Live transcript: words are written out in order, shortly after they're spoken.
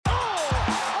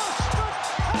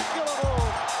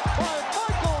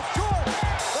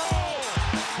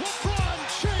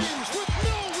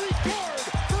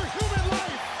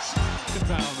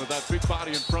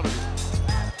in front of you.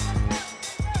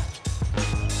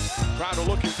 Crowder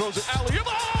looking, throws it alley-oop.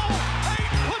 Oh! He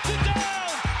puts it down!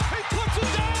 He puts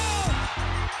it down!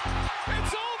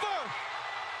 It's over!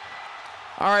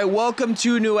 All right, welcome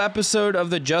to a new episode of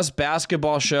the Just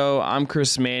Basketball Show. I'm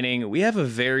Chris Manning. We have a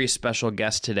very special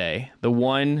guest today. The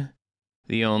one,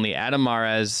 the only, Adam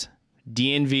Mares,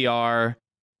 DNVR.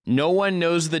 No one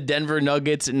knows the Denver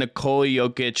Nuggets and Nikola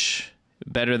Jokic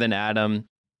better than Adam.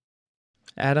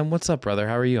 Adam, what's up, brother?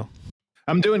 How are you?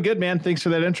 I'm doing good, man. Thanks for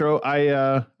that intro.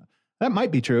 That might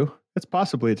be true. It's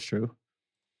true.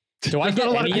 Do I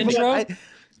get any intro?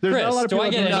 There's not a lot of do I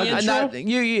people get any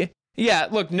intro? Yeah,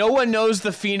 look, no one knows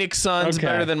the Phoenix Suns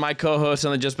better than my co-host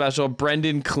on the Just Special,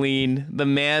 Brendan Clean, the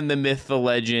man, the myth, the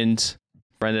legend.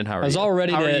 Brendan, how are you? I was all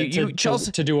ready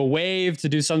to do a wave, to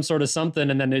do some sort of something,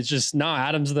 and then it's just, no,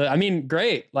 Adam's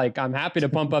great. Like, I'm happy to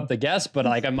pump up the guest, but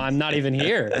like, I'm not even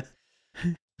here.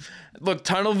 Look,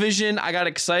 tunnel vision, I got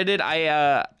excited.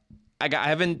 I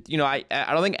haven't, I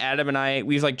don't think Adam and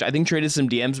we've I think traded some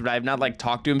DMs, but I have not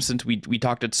talked to him since we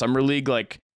talked at Summer League,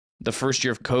 the first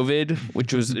year of COVID,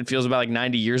 which was, it feels about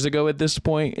 90 years ago at this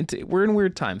point. We're in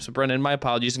weird times. So Brendan, my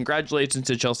apologies. Congratulations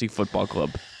to Chelsea Football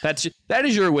Club. That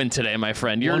is your win today, my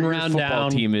friend. Your round football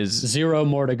down, team is 0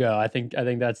 more to go. I think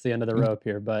that's the end of the rope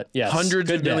here, but yes.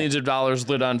 Hundreds of millions of dollars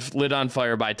lit on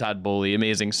fire by Todd Bowley.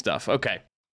 Amazing stuff. Okay.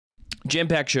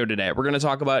 Jam-packed show today. We're going to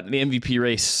talk about the MVP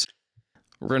race.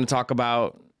 We're going to talk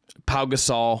about Pau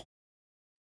Gasol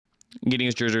getting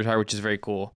his jersey retired, which is very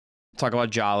cool. Talk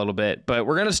about Ja a little bit, but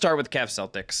we're going to start with Cavs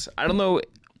Celtics. I don't know.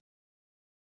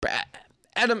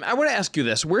 Adam, I want to ask you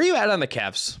this. Where are you at on the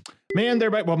Cavs? Man,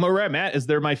 where I'm at is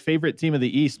they're my favorite team of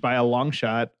the East by a long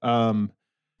shot. How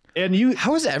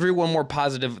is everyone more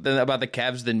positive about the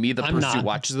Cavs than me, the person who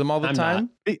watches them all the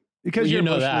time? Because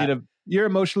you're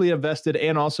emotionally invested,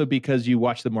 and also because you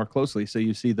watch them more closely. So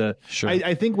you see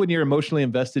I think when you're emotionally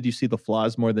invested, you see the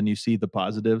flaws more than you see the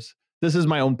positives. This is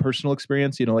my own personal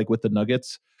experience, with the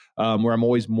Nuggets. Where I'm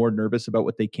always more nervous about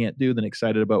what they can't do than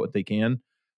excited about what they can.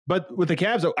 But with the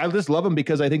Cavs, I just love them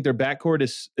because I think their backcourt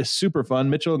is super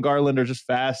fun. Mitchell and Garland are just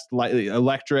fast,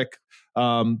 electric,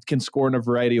 can score in a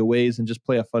variety of ways and just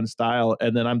play a fun style.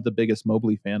 And then I'm the biggest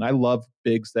Mobley fan. I love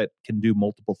bigs that can do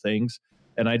multiple things.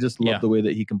 And I just love the way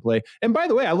that he can play. And by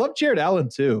the way, I love Jared Allen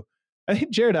too. I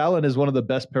think Jared Allen is one of the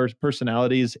best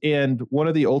personalities and one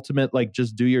of the ultimate,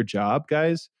 just do your job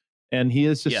guys. And he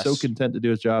is just so content to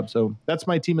do his job. So that's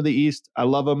my team of the East. I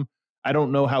love them. I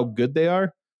don't know how good they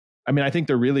are. I mean, I think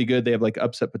they're really good. They have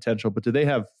upset potential, but do they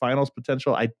have finals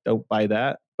potential? I don't buy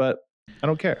that, but I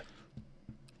don't care.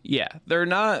 Yeah, they're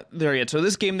not there yet. So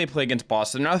this game they play against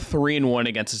Boston, they're now 3-1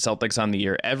 against the Celtics on the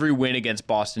year. Every win against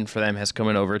Boston for them has come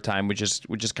in overtime, which is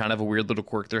kind of a weird little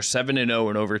quirk. They're 7-0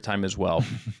 in overtime as well.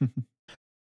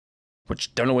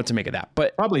 Which don't know what to make of that,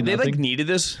 but probably they nothing. Needed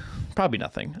this. Probably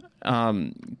nothing.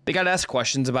 They got asked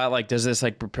questions about does this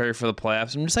prepare you for the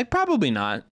playoffs? I'm just probably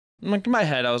not. I'm in my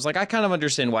head, I was I kind of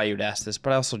understand why you'd ask this,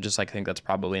 but I also just think that's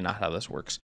probably not how this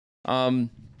works.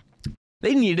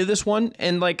 They needed this one,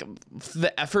 and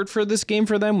the effort for this game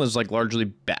for them was largely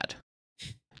bad.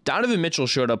 Donovan Mitchell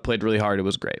showed up, played really hard. It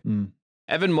was great.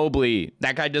 Evan Mobley,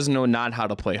 that guy doesn't know not how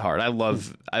to play hard.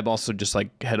 I'm also just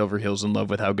head over heels in love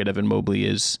with how good Evan Mobley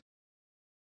is.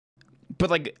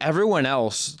 But everyone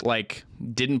else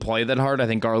didn't play that hard. I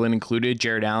think Garland included,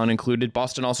 Jared Allen included.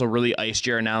 Boston also really iced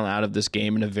Jared Allen out of this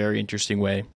game in a very interesting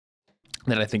way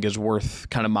that I think is worth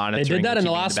kind of monitoring. They did that in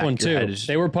the last one too.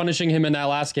 They were punishing him in that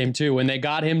last game too. When they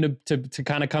got him to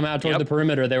kind of come out toward the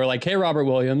perimeter, they were like, "Hey, Robert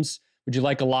Williams, would you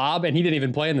like a lob?" And he didn't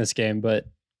even play in this game, but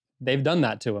they've done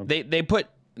that to him.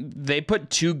 They put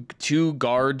two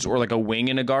guards or a wing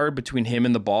and a guard between him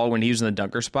and the ball when he was in the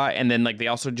dunker spot, and then they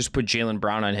also just put Jaylen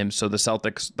Brown on him, so the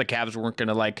Cavs weren't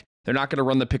gonna they're not gonna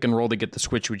run the pick and roll to get the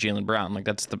switch with Jaylen Brown.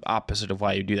 That's the opposite of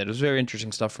why you do that. It was very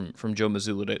interesting stuff from Joe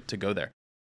Mazzulla to go there.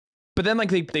 But then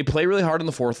they play really hard in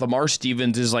the fourth. Lamar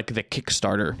Stevens is the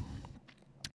Kickstarter.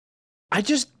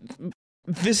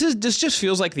 This just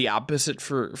feels like the opposite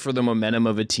for the momentum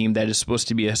of a team that is supposed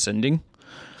to be ascending.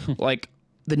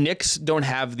 The Knicks don't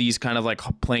have these kind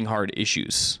of playing hard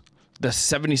issues. The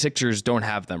 76ers don't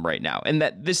have them right now. And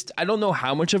I don't know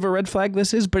how much of a red flag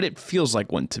this is, but it feels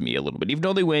like one to me a little bit. Even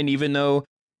though they win, even though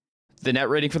the net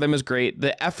rating for them is great,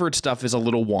 the effort stuff is a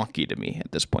little wonky to me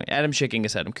at this point. Adam's shaking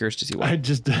his head. I'm curious to see why.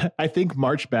 I think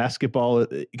March basketball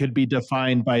could be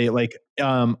defined by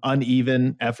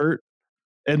uneven effort.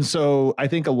 And so I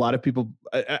think a lot of people,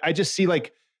 I just see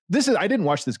I didn't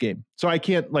watch this game, so I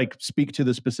can't like speak to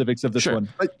the specifics of this one.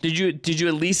 But did you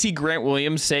at least see Grant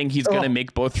Williams saying he's going to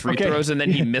make both free throws and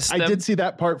then he missed them? I did see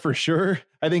that part for sure.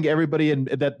 I think everybody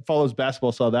that follows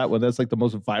basketball saw that one. That's like the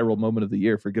most viral moment of the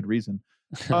year for good reason.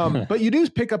 But you do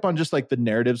pick up on just like the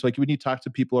narratives. Like when you talk to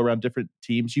people around different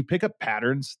teams, you pick up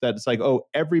patterns that it's like, oh,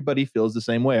 everybody feels the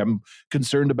same way. I'm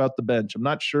concerned about the bench. I'm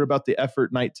not sure about the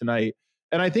effort night to night.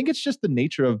 And I think it's just the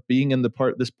nature of being in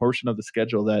this portion of the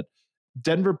schedule that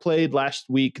Denver played last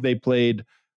week. They played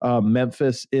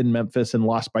Memphis in Memphis and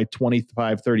lost by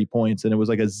 25, 30 points. And it was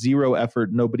like a zero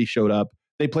effort. Nobody showed up.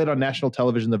 They played on national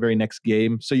television the very next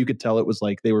game. So you could tell it was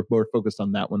like they were more focused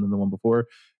on that one than the one before.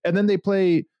 And then they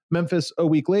play Memphis a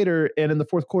week later and in the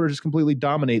fourth quarter just completely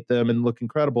dominate them and look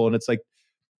incredible. And it's like,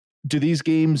 do these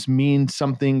games mean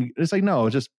something? It's like, no,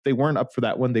 just they weren't up for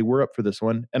that one. They were up for this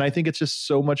one. And I think it's just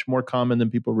so much more common than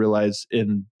people realize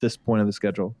in this point of the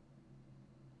schedule.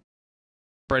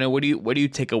 Brennan, what do you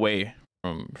take away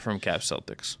from Cavs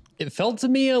Celtics? It felt to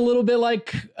me a little bit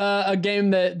like a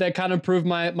game that kind of proved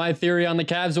my theory on the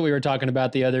Cavs that we were talking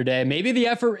about the other day. Maybe the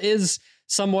effort is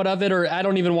somewhat of it, or I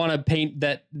don't even want to paint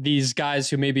that these guys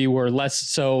who maybe were less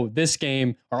so this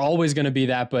game are always going to be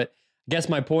that. But I guess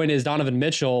my point is Donovan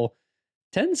Mitchell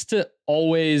tends to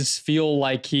always feel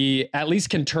like he at least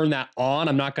can turn that on.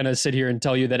 I'm not going to sit here and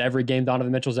tell you that every game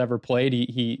Donovan Mitchell's ever played,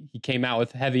 he came out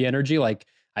with heavy energy. Like,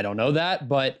 I don't know that,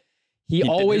 but he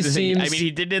always seems. I mean,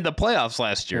 he did in the playoffs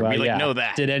last year. Well, we know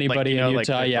that. Did anybody in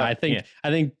Utah? I think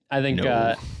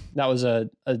no. That was a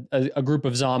group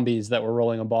of zombies that were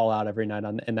rolling a ball out every night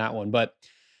in that one. But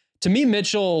to me,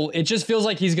 Mitchell, it just feels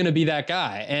like he's going to be that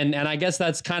guy. And I guess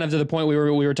that's kind of to the point we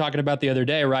were talking about the other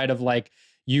day, right? Of like,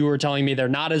 you were telling me they're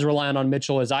not as reliant on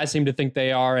Mitchell as I seem to think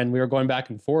they are. And we were going back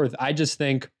and forth. I just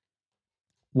think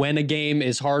when a game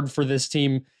is hard for this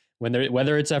team,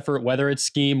 whether it's effort, whether it's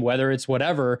scheme, whether it's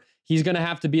whatever, he's going to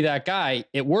have to be that guy.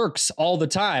 It works all the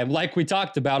time. Like we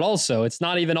talked about also, it's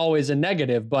not even always a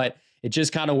negative, but it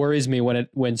just kind of worries me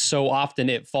when so often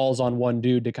it falls on one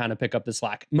dude to kind of pick up the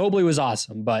slack. Mobley was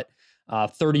awesome, but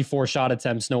 34 shot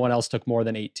attempts, no one else took more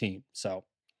than 18. So.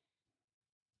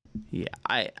 Yeah,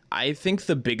 I think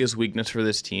the biggest weakness for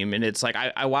this team, and it's like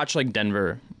I watch like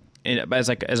Denver as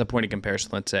a point of comparison,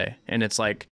 let's say, and it's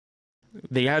like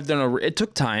they have done it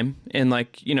took time, and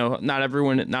like, you know, not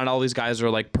all these guys are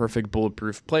like perfect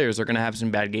bulletproof players. They're gonna have some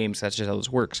bad games. That's just how this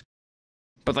works.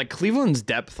 But like Cleveland's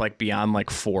depth, like beyond like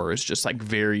 4, is just like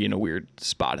very in a weird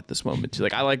spot at this moment too.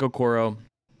 Like I like Okoro.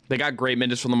 They got great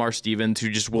minutes from Lamar Stevens, who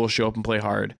just will show up and play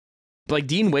hard. But like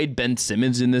Dean Wade, Ben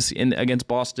Simmons against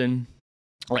Boston,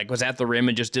 like was at the rim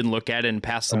and just didn't look at it and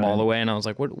passed the ball away. And I was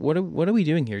like, what are we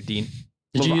doing here, Dean?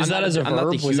 Did you use that as a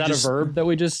verb? Was that a verb that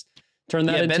we just turned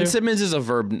that into? Ben Simmons is a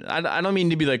verb. I don't mean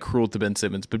to be like cruel to Ben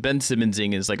Simmons, but Ben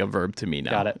Simmonsing is like a verb to me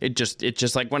now. Got it. It just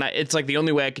like it's like the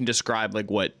only way I can describe like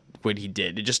what he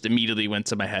did. It just immediately went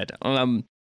to my head.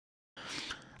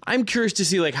 I'm curious to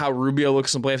see like how Rubio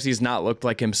looks in playoffs. He's not looked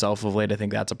like himself of late. I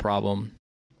think that's a problem.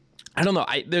 I don't know.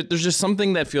 There's just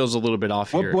something that feels a little bit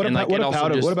off here. What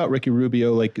about Ricky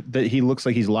Rubio? Like that he looks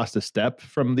like he's lost a step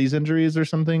from these injuries or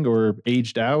something, or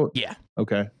aged out? Yeah.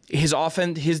 Okay. His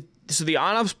offense, so the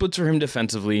on-off splits for him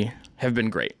defensively have been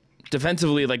great.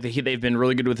 Defensively, like they've been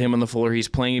really good with him on the floor. He's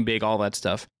playing big, all that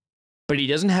stuff. But he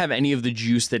doesn't have any of the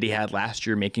juice that he had last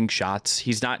year making shots.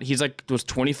 He's like was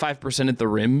 25% at the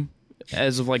rim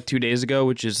as of like 2 days ago,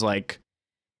 which is like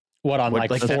what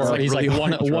 4? He's really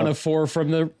like one of 4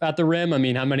 from at the rim. I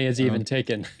mean, how many has he even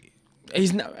taken?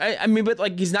 He's not. I mean, but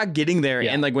like he's not getting there,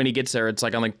 and like when he gets there, it's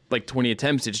like on like 20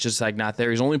 attempts. It's just like not there.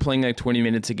 He's only playing like 20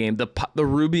 minutes a game. The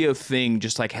Rubio thing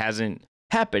just like hasn't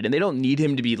happened, and they don't need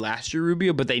him to be last year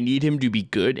Rubio, but they need him to be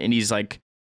good, and he's like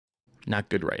not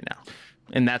good right now.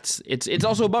 And it's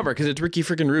also a bummer because it's Ricky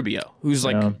freaking Rubio, who's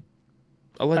like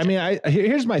a legend. I mean,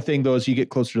 here's my thing though: as you get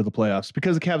closer to the playoffs,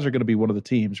 because the Cavs are going to be one of the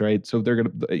teams, right? So they're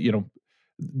going to, you know,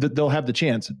 they'll have the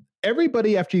chance.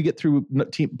 Everybody, after you get through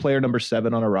player number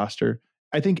 7 on a roster,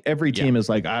 I think every team is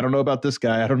like, I don't know about this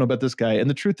guy. I don't know about this guy. And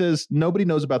the truth is, nobody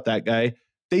knows about that guy.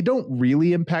 They don't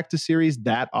really impact the series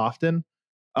that often.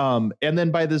 And then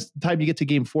by this time you get to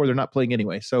game 4, they're not playing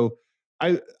anyway. So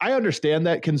I understand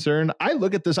that concern. I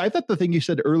look at this. I thought the thing you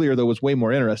said earlier, though, was way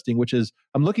more interesting, which is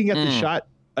I'm looking at the shot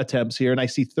attempts here, and I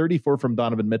see 34 from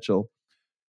Donovan Mitchell.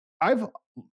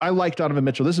 I like Donovan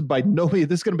Mitchell. This is by no means,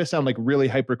 this is going to sound like really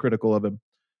hypercritical of him.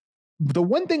 The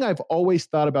one thing I've always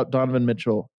thought about Donovan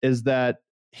Mitchell is that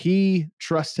he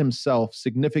trusts himself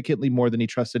significantly more than he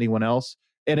trusts anyone else.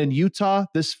 And in Utah,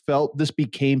 this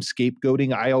became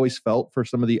scapegoating. I always felt for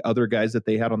some of the other guys that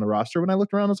they had on the roster. When I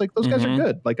looked around, I was like, those guys are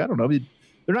good. Like, I don't know.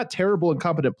 They're not terrible,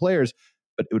 incompetent players.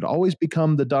 but it would always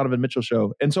become the Donovan Mitchell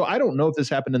show. And so I don't know if this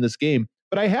happened in this game,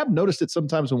 but I have noticed it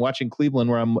sometimes when watching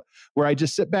Cleveland where I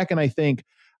just sit back and I think,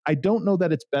 I don't know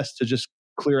that it's best to just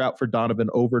clear out for Donovan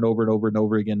over and over and over and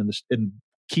over again in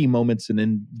key moments and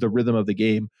in the rhythm of the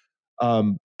game.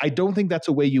 I don't think that's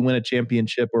a way you win a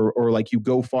championship or like you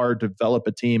go far, develop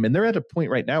a team. And they're at a point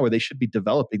right now where they should be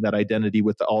developing that identity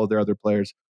with all of their other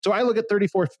players. So I look at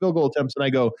 34 field goal attempts and I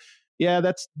go, yeah,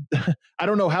 that's, I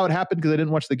don't know how it happened because I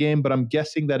didn't watch the game, but I'm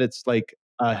guessing that it's like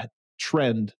a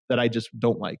trend that I just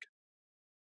don't like.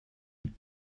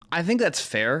 I think that's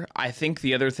fair. I think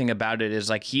the other thing about it is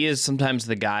like he is sometimes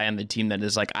the guy on the team that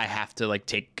is like, I have to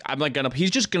like he's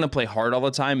just gonna play hard all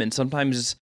the time, and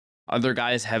sometimes other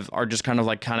guys are just kind of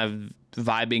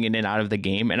vibing in and out of the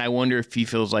game, and I wonder if he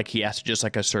feels like he has to just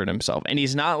like assert himself. And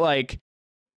he's not like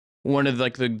one of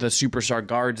like the superstar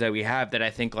guards that we have that I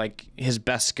think like his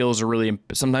best skills are really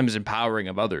sometimes empowering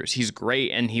of others. He's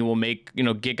great and he will make,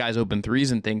 get guys open threes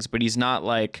and things, but he's not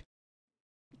like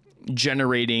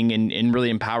generating and really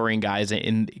empowering guys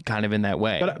in kind of in that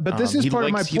way. But this is part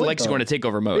of my point. He likes going to take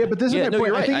over mode. Yeah, but this is my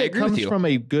point. Right. I think it comes from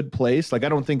a good place. Like, I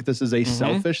don't think this is a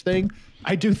selfish thing.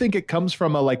 I do think it comes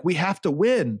from a like, we have to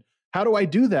win. How do I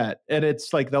do that? And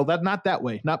it's like, no, that not that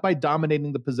way, not by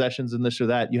dominating the possessions and this or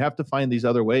that. You have to find these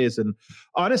other ways. And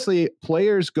honestly,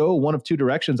 players go one of two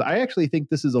directions. I actually think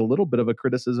this is a little bit of a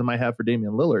criticism I have for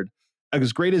Damian Lillard.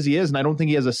 As great as he is, and I don't think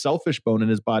he has a selfish bone in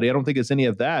his body. I don't think it's any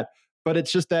of that. But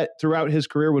it's just that throughout his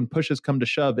career, when push has come to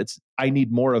shove, it's I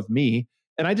need more of me.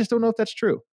 And I just don't know if that's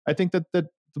true. I think that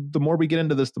the more we get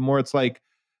into this, the more it's like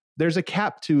there's a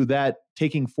cap to that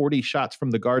taking 40 shots from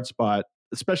the guard spot,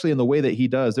 especially in the way that he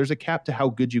does. There's a cap to how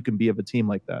good you can be of a team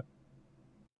like that.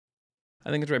 I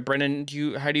think it's right. Brendan,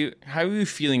 how are you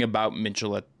feeling about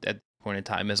Mitchell at that point in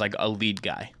time as like a lead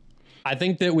guy? I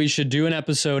think that we should do an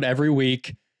episode every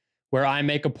week where I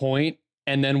make a point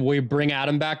and then we bring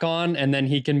Adam back on and then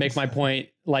he can make my point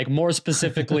like more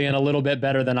specifically and a little bit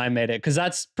better than I made it. Cause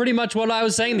that's pretty much what I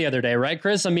was saying the other day, right,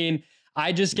 Chris? I mean,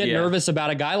 I just get nervous about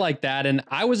a guy like that. And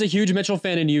I was a huge Mitchell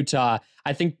fan in Utah.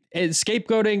 I think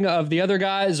scapegoating of the other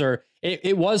guys, or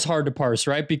it was hard to parse,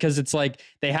 right? Because it's like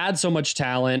they had so much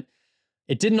talent.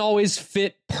 It didn't always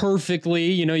fit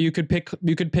perfectly. You could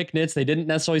pick nits. They didn't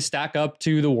necessarily stack up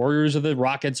to the Warriors or the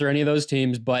Rockets or any of those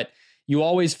teams, but you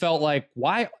always felt like,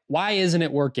 why isn't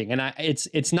it working? And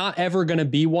it's not ever going to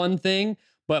be one thing,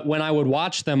 but when I would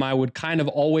watch them, I would kind of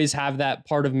always have that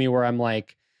part of me where I'm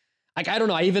like, I don't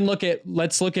know. I even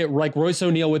let's look at like Royce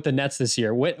O'Neal with the Nets this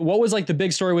year. What was like the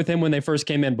big story with him when they first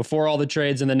came in before all the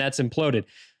trades and the Nets imploded?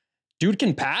 Dude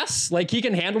can pass, like he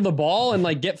can handle the ball and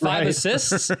like get 5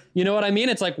 assists. You know what I mean?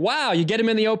 It's like, wow, you get him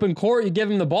in the open court, you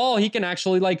give him the ball, he can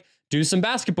actually like do some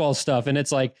basketball stuff. And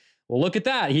it's like, well, look at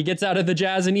that. He gets out of the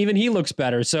Jazz and even he looks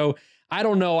better. So I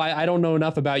don't know. I don't know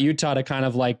enough about Utah to kind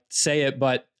of like say it,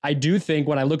 but I do think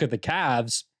when I look at the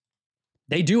Cavs,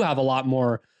 they do have a lot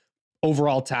more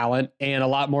overall talent and a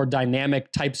lot more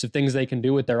dynamic types of things they can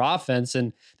do with their offense.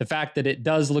 And the fact that it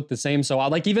does look the same. So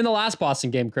like even the last Boston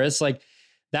game, Chris, like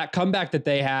that comeback that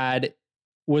they had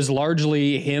was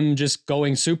largely him just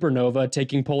going supernova,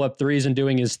 taking pull-up threes and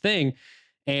doing his thing.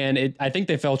 And I think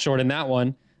they fell short in that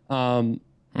one.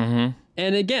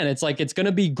 And again, it's like, it's going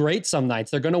to be great some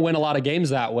nights. They're going to win a lot of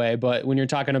games that way. But when you're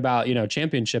talking about,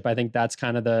 championship, I think that's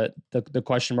kind of the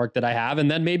question mark that I have.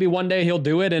 And then maybe one day he'll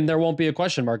do it and there won't be a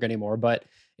question mark anymore. But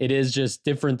it is just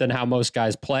different than how most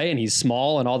guys play. And he's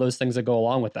small and all those things that go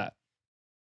along with that.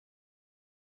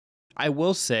 I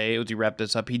will say, as we wrap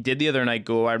this up, he did the other night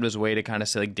go out of his way to kind of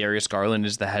say like Darius Garland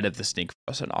is the head of the snake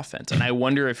for us in offense. And I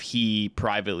wonder if he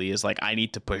privately is like, I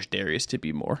need to push Darius to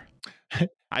be more.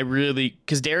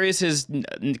 Because Darius is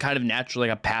kind of naturally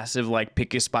like a passive, like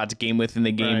pick his spots game within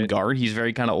the game guard. He's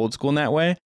very kind of old school in that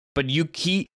way. But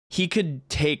he could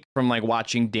take from like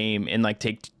watching Dame and like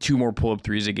take 2 more pull-up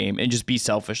threes a game and just be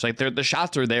selfish. Like the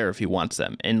shots are there if he wants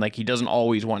them. And like he doesn't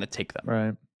always want to take them.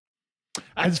 Right.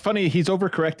 It's funny. He's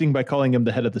overcorrecting by calling him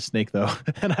the head of the snake, though.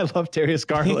 And I love Darius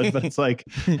Garland, but it's like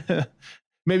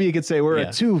maybe you could say we're a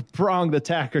 2-pronged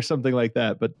attack or something like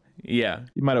that. But you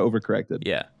might have overcorrected.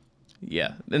 Yeah.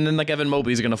 Yeah. And then like Evan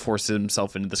Mobley's going to force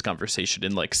himself into this conversation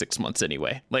in like 6 months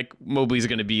anyway. Like Mobley's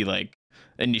going to be like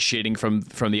initiating from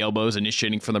the elbows,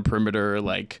 initiating from the perimeter.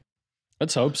 Like,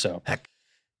 let's hope so. Heck.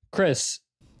 Chris,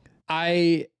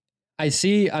 I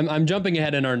see, I'm jumping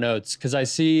ahead in our notes because I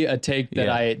see a take that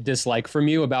I dislike from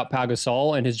you about Pau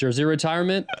Gasol and his jersey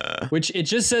retirement, which it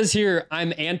just says here,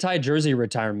 I'm anti-jersey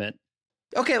retirement.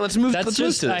 Okay, let's move. That's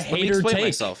just a hater take.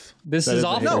 Myself. This is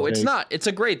awful. No, it's not. It's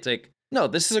a great take. No,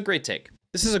 this is a great take.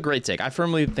 I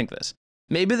firmly think this.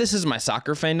 maybe this is my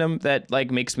soccer fandom that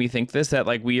like makes me think this, that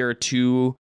like we are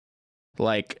too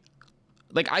like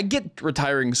I get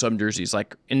retiring some jerseys,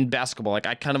 like in basketball. Like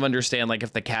I kind of understand, like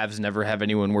if the Cavs never have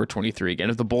anyone wear 23 again,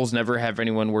 if the Bulls never have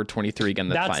anyone wear 23 again,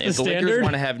 that's fine. If the standard? Lakers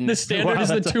want to have the standard is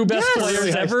the two best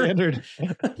players ever.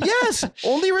 Yes,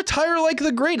 only retire like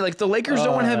the great. Like the Lakers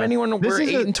don't want to have anyone wear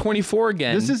 8 and 24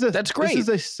 again. That's great. This is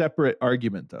a separate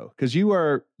argument though, because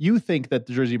you think that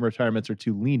the jersey retirements are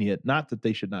too lenient, not that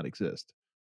they should not exist.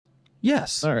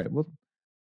 Yes. All right. Well,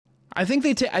 I think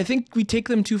I think we take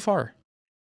them too far.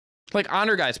 Like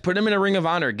honor guys, put them in a ring of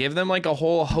honor, give them like a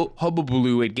whole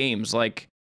hubbubaloo at games, like,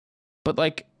 but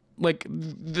like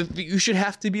you should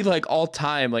have to be like all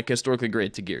time like historically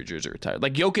great to get your jersey retired.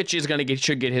 Like Jokic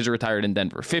should get his retired in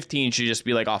Denver. 15 should just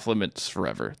be like off limits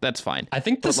forever. That's fine. I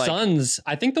think the Suns.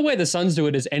 I think the way the Suns do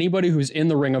it is anybody who's in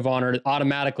the ring of honor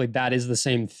automatically that is the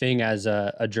same thing as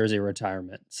a jersey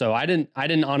retirement. So I didn't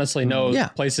honestly know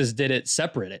places did it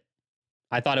separate.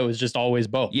 I thought it was just always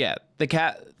both. Yeah, the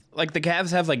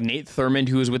Cavs have like Nate Thurmond,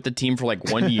 who was with the team for like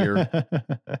 1 year,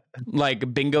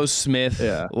 like Bingo Smith,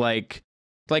 like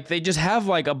they just have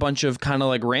like a bunch of kind of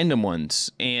like random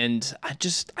ones. And I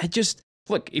just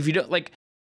look, if you don't like,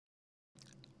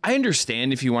 I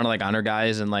understand if you want to like honor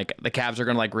guys and like the Cavs are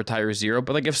going to like retire 0,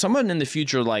 but like if someone in the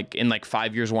future, like in like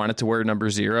 5 years wanted to wear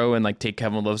number 0 and like take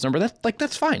Kevin Love's number,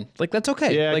 that's fine. Like, that's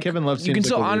okay. Yeah. Like, Kevin Love, you can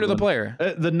still honor the player.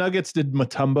 The Nuggets did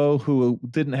Mutombo, who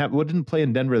didn't play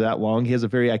in Denver that long. He has a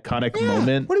very iconic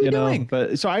moment. What are we doing?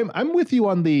 But so I'm with you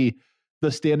on the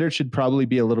standard should probably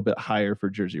be a little bit higher for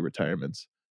jersey retirements.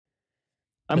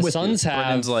 The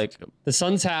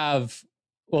Suns have,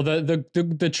 well,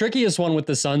 the trickiest one with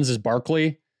the Suns is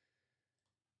Barkley.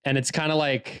 And it's kind of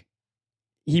like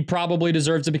he probably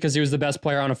deserves it because he was the best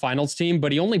player on a finals team,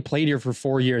 but he only played here for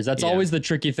 4 years. That's always the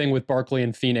tricky thing with Barkley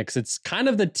and Phoenix. It's kind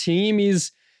of the team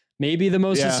he's maybe the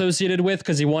most associated with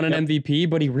because he won an MVP,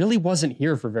 but he really wasn't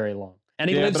here for very long.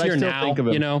 And he lives here now,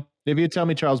 you know. If you tell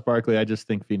me Charles Barkley, I just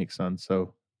think Phoenix Suns.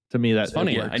 So to me, that's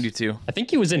funny. Yeah, I do too. I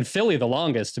think he was in Philly the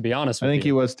longest, to be honest with you. I think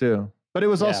he was too. But it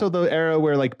was also the era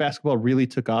where like basketball really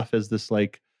took off as this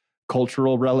like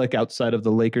cultural relic outside of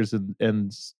the Lakers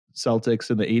and Celtics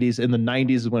in the 80s. In the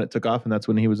 90s is when it took off, and that's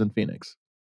when he was in Phoenix.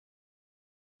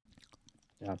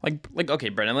 Yeah. Like okay,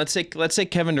 Brennan, let's say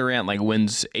Kevin Durant like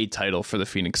wins a title for the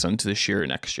Phoenix Suns this year or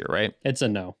next year, right? It's a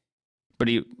no. But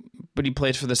he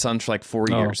plays for the Suns for like 4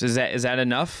 years. Is that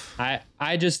enough?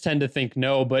 I just tend to think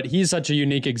no, but he's such a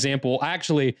unique example. I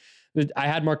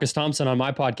had Marcus Thompson on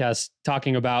my podcast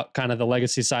talking about kind of the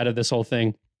legacy side of this whole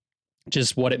thing,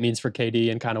 just what it means for KD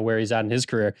and kind of where he's at in his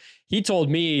career. He told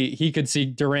me he could see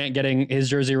Durant getting his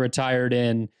jersey retired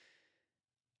in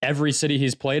every city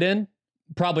he's played in.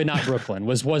 Probably not Brooklyn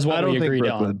was what we agreed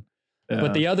on. Yeah.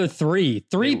 But the other three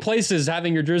places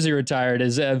having your jersey retired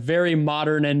is a very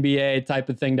modern NBA type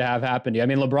of thing to have happen to you. I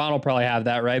mean, LeBron will probably have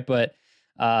that, right? But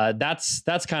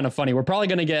that's kind of funny. We're probably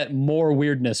going to get more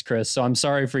weirdness, Chris. So I'm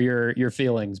sorry for your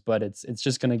feelings, but it's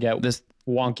just going to get this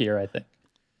wonkier, I think.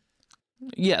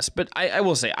 Yes, but I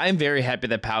will say I'm very happy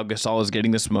that Pau Gasol is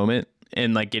getting this moment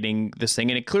and like getting this thing,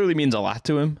 and it clearly means a lot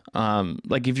to him.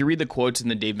 Like if you read the quotes in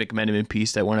the Dave McMenamin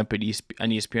piece that went up on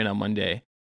ESPN on Monday,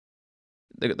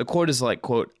 the quote is like,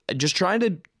 quote, just trying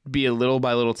to be a little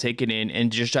by little take it in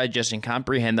and just digest and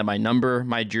comprehend that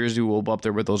my jersey will be up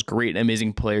there with those great,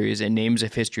 amazing players and names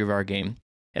of history of our game.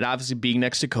 And obviously being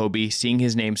next to Kobe, seeing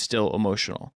his name still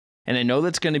emotional. And I know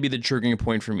that's going to be the triggering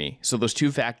point for me. So those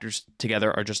two factors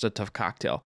together are just a tough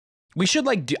cocktail. We should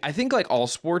I think like all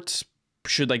sports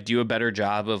should like do a better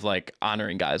job of like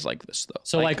honoring guys like this though.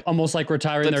 So like almost like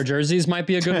retiring their jerseys might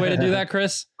be a good way to do that,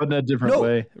 Chris. But in a different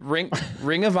way.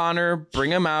 Ring of honor,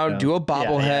 bring them out, do a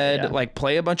bobblehead, like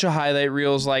play a bunch of highlight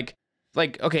reels. Like,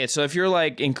 okay. So if you're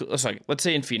like, let's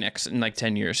say in Phoenix in like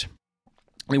 10 years,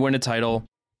 we win a title,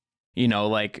 you know,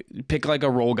 like pick like a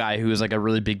role guy who's like a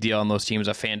really big deal on those teams,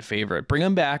 a fan favorite, bring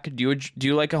them back, do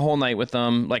like a whole night with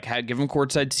them, like give them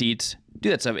courtside seats,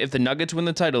 do that stuff. If the Nuggets win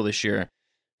the title this year,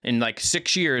 in like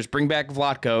 6 years, bring back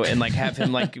Vlatko and like have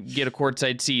him like get a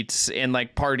courtside seats and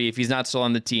like party if he's not still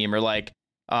on the team, or like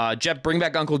bring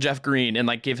back Uncle Jeff Green and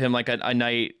like give him like a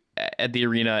night at the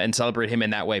arena and celebrate him in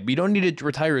that way. But you don't need to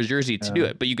retire his jersey to do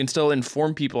it, but you can still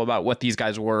inform people about what these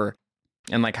guys were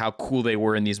and like how cool they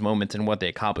were in these moments and what they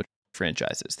accomplished for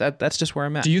franchises. That's just where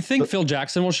I'm at. Do you think Phil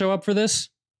Jackson will show up for this?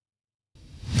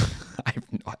 I have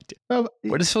no idea.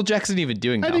 What is Phil Jackson even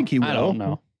doing now? I think he will. I don't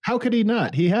know. How could he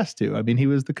not? He has to. I mean, he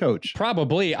was the coach.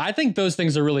 Probably. I think those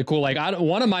things are really cool. Like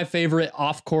one of my favorite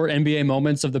off-court NBA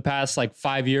moments of the past like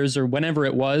 5 years or whenever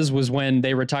it was when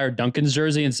they retired Duncan's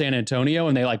jersey in San Antonio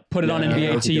and they like put it on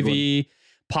NBA TV,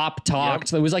 Pop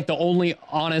talked. It was like the only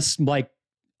honest, like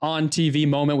on TV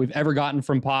moment we've ever gotten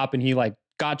from Pop. And he like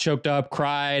got choked up,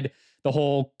 cried. The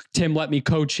whole Tim let me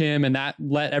coach him, and that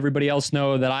let everybody else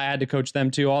know that I had to coach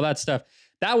them too. All that stuff.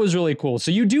 That was really cool. So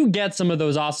you do get some of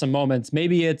those awesome moments.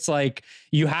 Maybe it's like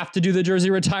you have to do the jersey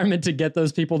retirement to get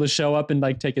those people to show up and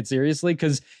like take it seriously.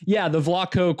 Cause yeah, the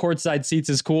Vlaco courtside seats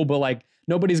is cool, but like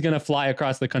nobody's going to fly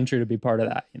across the country to be part of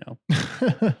that, you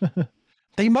know?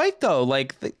 They might though.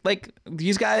 Like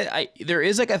these guys, there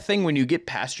is like a thing when you get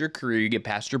past your career, you get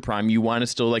past your prime, you want to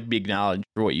still like be acknowledged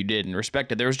for what you did and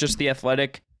respected. There was just The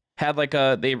Athletic had like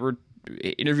they were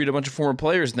interviewed a bunch of former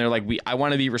players and they're like, I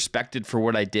want to be respected for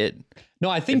what I did. No,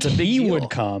 I think he would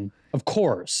come, of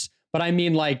course. But I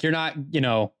mean, like, you're not, you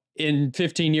know, in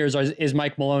 15 years, is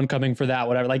Mike Malone coming for that?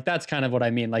 Whatever. Like, that's kind of what I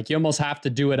mean. Like, you almost have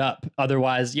to do it up.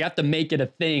 Otherwise, you have to make it a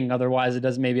thing. Otherwise, it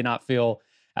does maybe not feel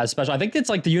as special. I think it's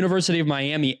like the University of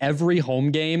Miami. Every home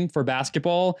game for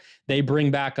basketball, they bring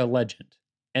back a legend.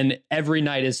 And every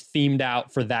night is themed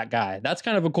out for that guy. That's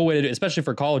kind of a cool way to do it, especially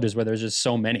for colleges where there's just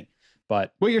so many.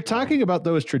 But what you're talking about,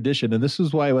 though, is tradition. And this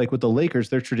is why, like with the Lakers,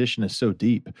 their tradition is so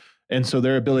deep. And so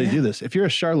their ability to do this. If you're a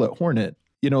Charlotte Hornet,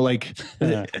 you know, like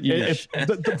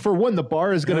for one, the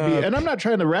bar is going to be, and I'm not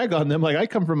trying to rag on them. Like I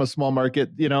come from a small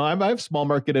market, you know, I have small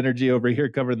market energy over here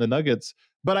covering the Nuggets,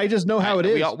 but I just know how it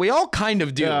is. We all kind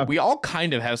of do. Yeah. We all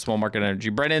kind of have small market energy.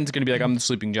 Brennan's going to be like, I'm the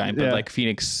sleeping giant, but like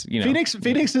Phoenix, you know,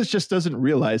 Phoenix just doesn't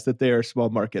realize that they are a small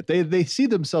market. They see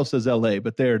themselves as LA,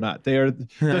 but they are not. They are the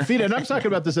Phoenix. And I'm talking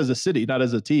about this as a city, not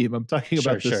as a team. I'm talking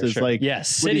about this as like, yes,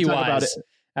 city wise.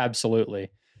 Absolutely.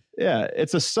 Yeah,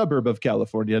 it's a suburb of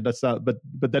California. That's not, but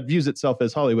that views itself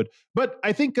as Hollywood. But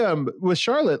I think with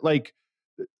Charlotte, like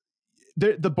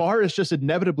the bar is just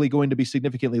inevitably going to be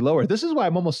significantly lower. This is why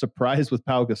I'm almost surprised with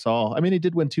Pau Gasol. I mean, he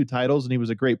did win 2 titles and he was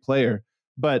a great player.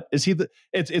 But is he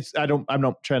I'm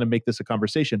not trying to make this a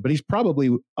conversation, but he's probably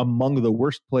among the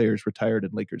worst players retired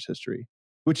in Lakers history,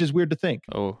 which is weird to think.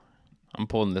 Oh. I'm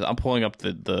pulling up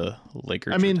the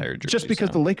Lakers. I mean, retired jerseys just because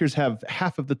the Lakers have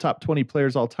half of the top 20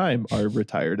 players all time are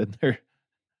retired in their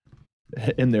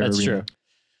That's arena. True.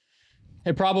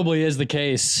 It probably is the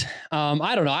case.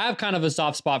 I don't know. I have kind of a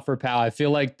soft spot for Pau. I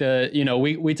feel like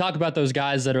we talk about those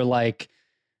guys that are like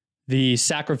the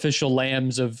sacrificial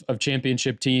lambs of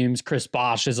championship teams. Chris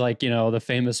Bosh is like, you know, the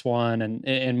famous one, and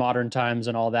in modern times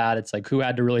and all that, it's like who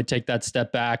had to really take that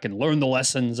step back and learn the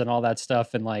lessons and all that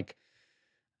stuff. And like,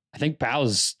 I think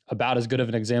Pau's about as good of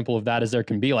an example of that as there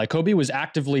can be. Like Kobe was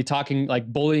actively talking, like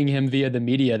bullying him via the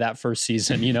media that first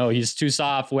season. You know, he's too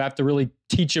soft. We have to really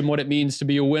teach him what it means to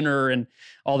be a winner and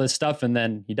all this stuff. And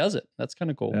then he does it. That's kind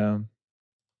of cool. Yeah. All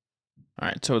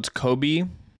right. So it's Kobe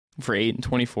for 8 and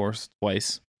 24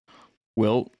 twice.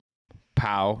 Wilt,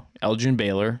 Pau, Elgin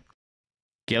Baylor,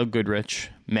 Gail Goodrich,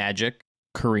 Magic,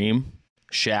 Kareem,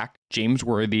 Shaq, James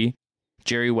Worthy,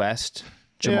 Jerry West,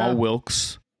 Jamal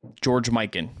Wilkes, George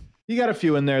Mikan. You got a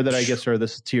few in there that I guess are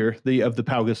this tier, of the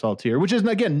Pau Gasol tier, which is,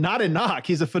 again, not a knock.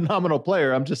 He's a phenomenal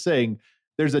player. I'm just saying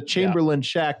there's a Chamberlain,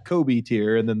 Shaq, Kobe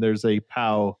tier, and then there's a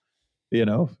Pau,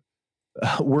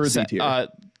 worthy tier.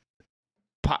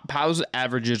 Pau's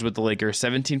averages with the Lakers,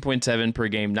 17.7 per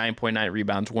game, 9.9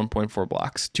 rebounds, 1.4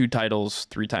 blocks, 2 titles,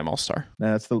 3-time All-Star.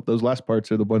 Those last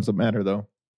parts are the ones that matter, though.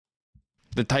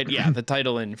 The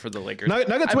title in for the Lakers.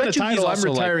 Nuggets win a title. I'm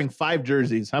retiring 5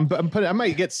 jerseys. I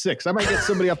might get 6. I might get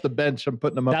somebody off the bench. I'm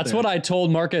putting them up. That's there. what I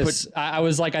told Marcus. I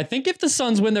was like, I think if the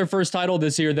Suns win their first title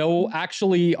this year, they'll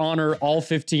actually honor all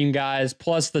 15 guys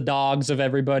plus the dogs of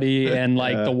everybody and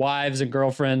like the wives and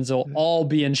girlfriends will all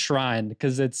be enshrined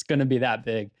because it's going to be that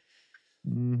big.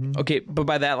 Mm-hmm. Okay, but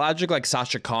by that logic, like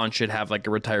Sasha Khan should have like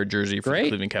a retired jersey for the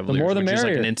Cleveland Cavaliers, the more the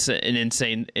merrier. Is like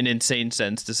an insane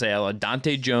sense to say.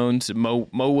 Dante Jones, Mo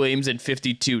Williams at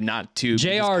 52, not 2.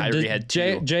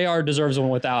 JR deserves one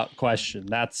without question.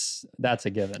 That's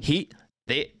a given.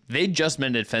 They just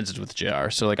mended fences with JR,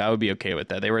 so like I would be okay with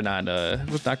that. They were not it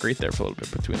was not great there for a little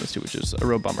bit between those two, which is a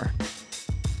real bummer.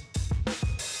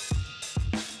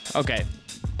 Okay,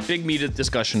 big meat of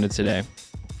discussion of today.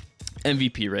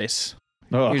 MVP race.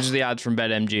 Here's the odds from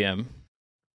BetMGM.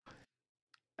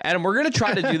 Adam, we're going to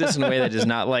try to do this in a way that is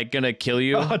not like going to kill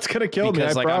you. Oh, it's going to kill me,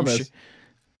 I promise.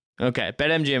 Okay,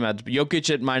 BetMGM odds.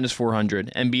 Jokic at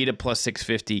 -400, Embiid at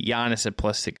 +650, Giannis at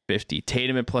 +650,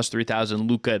 Tatum at +3,000,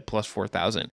 Luka at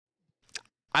 +4,000.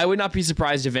 I would not be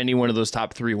surprised if any one of those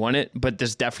top 3 won it, but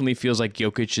this definitely feels like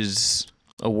Jokic's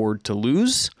award to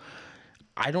lose.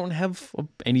 I don't have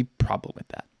any problem with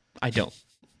that. I don't.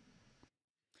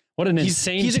 What an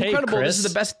insane he's take, incredible. Chris. This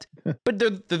is the best, but they're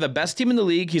the best team in the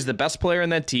league. He's the best player in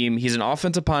that team. He's an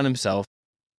offense upon himself.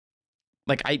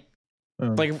 Like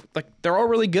they're all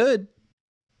really good.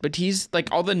 but he's like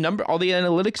all the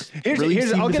analytics.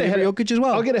 Here's I'll get ahead of Jokic as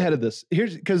well. I'll get ahead of this.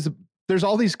 Here's because there's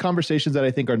all these conversations that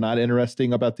I think are not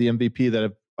interesting about the MVP that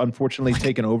have unfortunately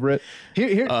taken over it.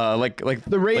 Like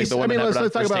the race. Like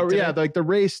let's talk about like the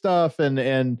race stuff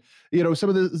and some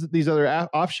of these other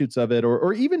offshoots of it,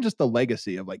 or even just the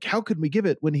legacy of like, how could we give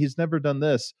it when he's never done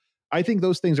this? I think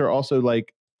those things are also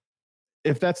like,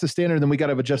 if that's the standard, then we got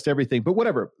to adjust everything. But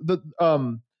whatever.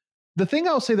 The thing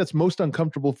I'll say that's most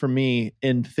uncomfortable for me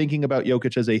in thinking about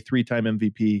Jokic as a 3-time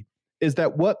MVP is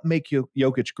that what makes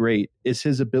Jokic great is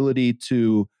his ability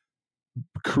to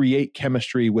create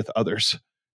chemistry with others.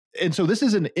 And so this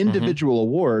is an individual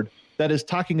award that is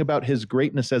talking about his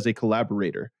greatness as a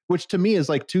collaborator, which to me is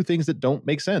like two things that don't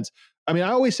make sense. I mean,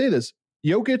 I always say this,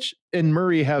 Jokic and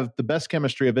Murray have the best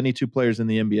chemistry of any two players in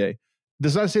the NBA.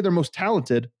 Does not say they're most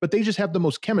talented, but they just have the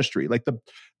most chemistry, like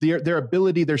their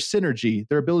ability, their synergy,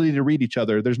 their ability to read each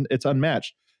other. It's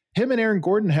unmatched. Him and Aaron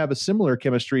Gordon have a similar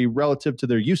chemistry relative to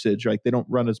their usage. Like they don't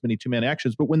run as many 2-man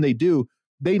actions, but when they do,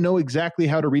 they know exactly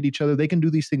how to read each other. They can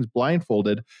do these things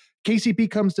blindfolded.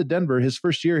 KCP comes to Denver. His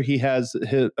first year, he has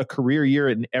a career year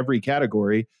in every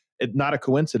category. Not a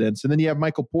coincidence. And then you have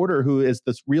Michael Porter, who is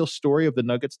this real story of the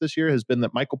Nuggets this year, has been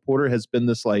that Michael Porter has been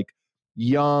this like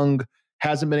young,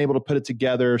 hasn't been able to put it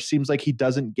together. Seems like he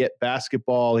doesn't get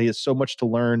basketball. He has so much to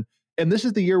learn. And this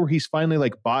is the year where he's finally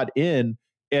like bought in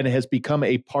and has become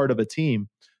a part of a team.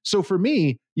 So for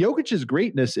me, Jokic's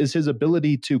greatness is his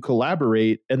ability to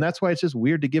collaborate. And that's why it's just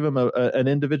weird to give him an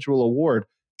individual award.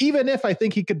 Even if I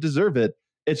think he could deserve it,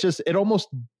 it's just, it almost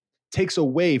takes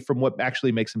away from what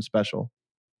actually makes him special.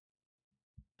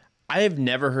 I have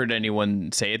never heard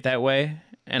anyone say it that way.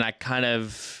 And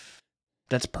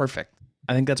that's perfect.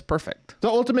 I think that's perfect. The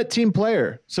ultimate team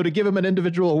player. So to give him an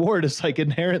individual award is like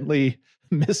inherently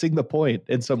missing the point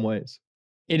in some ways.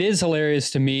 It is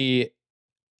hilarious to me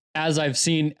as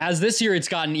this year it's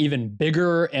gotten even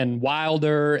bigger and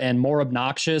wilder and more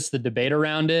obnoxious, the debate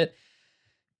around it,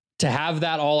 to have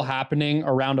that all happening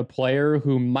around a player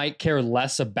who might care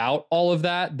less about all of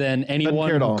that than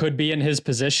anyone who could be in his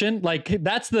position. Like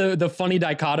that's the funny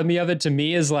dichotomy of it to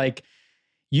me is like,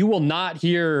 you will not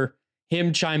hear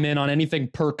him chime in on anything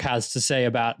Perk has to say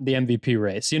about the MVP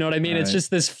race. You know what I mean? Right. It's just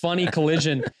this funny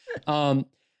collision. The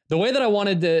way that I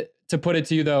wanted to put it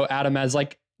to you though, Adam, as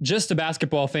like just a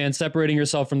basketball fan, separating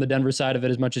yourself from the Denver side of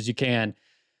it as much as you can.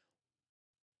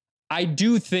 I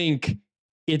do think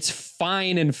it's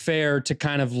fine and fair to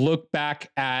kind of look back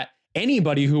at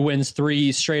anybody who wins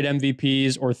 3 straight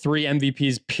MVPs or 3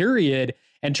 MVPs period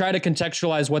and try to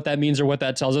contextualize what that means or what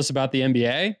that tells us about the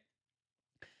NBA.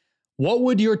 What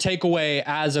would your takeaway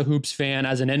as a Hoops fan,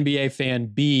 as an NBA fan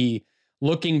be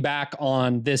looking back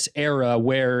on this era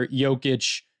where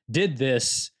Jokic did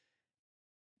this,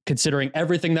 considering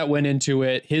everything that went into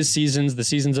it, his seasons, the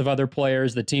seasons of other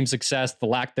players, the team success, the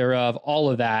lack thereof, all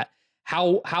of that?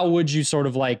 How would you sort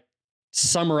of like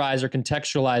summarize or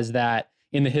contextualize that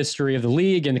in the history of the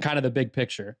league and kind of the big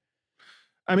picture?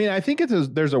 I mean, I think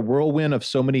there's a whirlwind of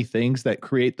so many things that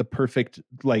create the perfect,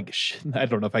 like, I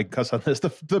don't know if I can cuss on this,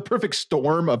 the perfect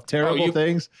storm of terrible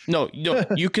things. No,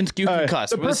 you can cuss.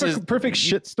 The perfect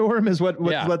shit storm is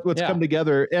what's come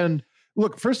together. And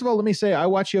look, first of all, let me say, I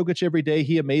watch Jokic every day.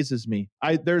 He amazes me.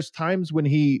 There's times when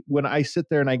I sit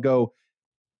there and I go,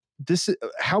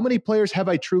 how many players have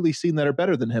I truly seen that are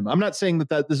better than him? I'm not saying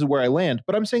that this is where I land,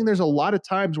 but I'm saying there's a lot of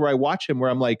times where I watch him where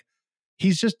I'm like,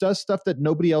 he's just does stuff that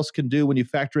nobody else can do when you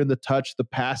factor in the touch, the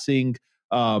passing,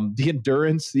 the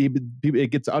endurance.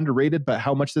 It gets underrated, but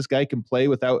how much this guy can play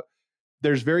without,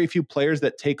 there's very few players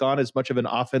that take on as much of an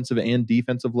offensive and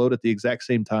defensive load at the exact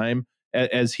same time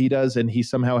as he does. And he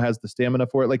somehow has the stamina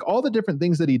for it. Like all the different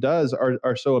things that he does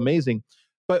are so amazing.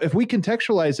 But if we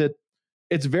contextualize it,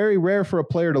 it's very rare for a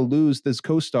player to lose this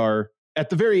co-star at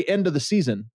the very end of the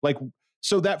season. Like,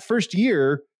 so that first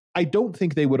year, I don't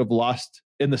think they would have lost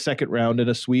in the second round in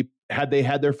a sweep had they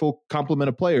had their full complement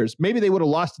of players. Maybe they would have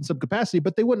lost in some capacity,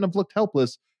 but they wouldn't have looked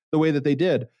helpless the way that they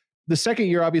did. The second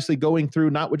year, obviously going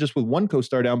through not just with one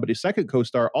co-star down, but a second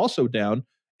co-star also down.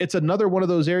 It's another one of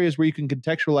those areas where you can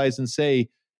contextualize and say,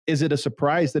 is it a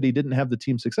surprise that he didn't have the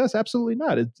team success? Absolutely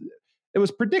not. It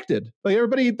was predicted. Like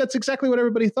that's exactly what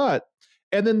everybody thought.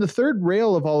 And then the third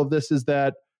rail of all of this is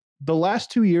that the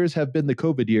last 2 years have been the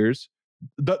COVID years,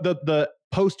 the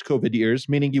post-COVID years,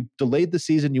 meaning you delayed the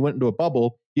season, you went into a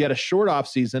bubble, you had a short off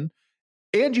season,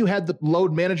 and you had the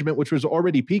load management, which was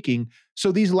already peaking.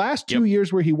 So these last 2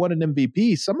 years where he won an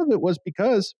MVP, some of it was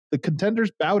because the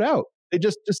contenders bowed out. They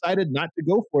just decided not to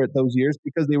go for it those years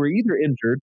because they were either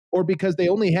injured or because they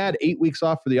only had 8 weeks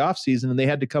off for the offseason and they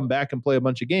had to come back and play a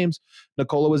bunch of games.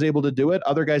 Nikola was able to do it.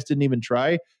 Other guys didn't even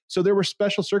try. So there were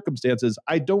special circumstances.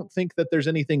 I don't think that there's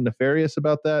anything nefarious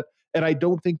about that. And I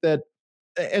don't think that,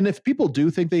 and if people do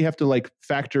think they have to like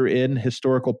factor in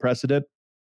historical precedent,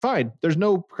 fine. There's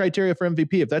no criteria for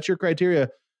MVP. If that's your criteria,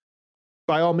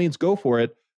 by all means, go for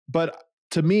it. But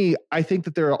to me, I think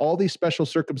that there are all these special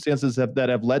circumstances that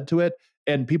have led to it,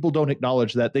 and people don't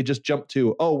acknowledge that. They just jump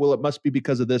to, oh, well, it must be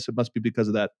because of this. It must be because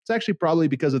of that. It's actually probably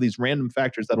because of these random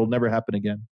factors that will never happen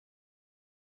again.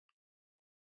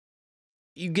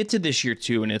 You get to this year,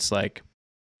 too, and it's like,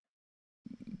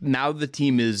 now the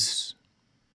team is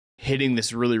hitting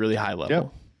this really, really high level.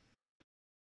 Yep.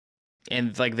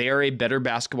 And like they are a better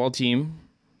basketball team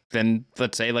than,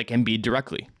 let's say, like Embiid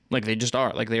directly. Like they just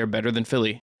are. Like they are better than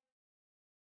Philly.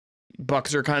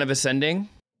 Bucks are kind of ascending,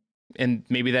 and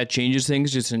maybe that changes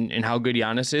things just in how good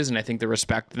Giannis is. And I think the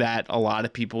respect that a lot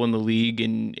of people in the league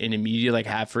and in media like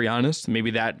have for Giannis,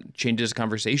 maybe that changes the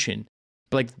conversation.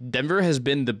 But like Denver has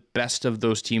been the best of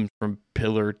those teams from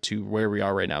pillar to where we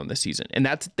are right now in the season. And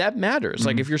that matters. Mm-hmm.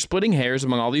 Like if you're splitting hairs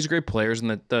among all these great players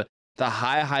and the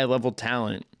high level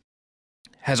talent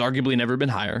has arguably never been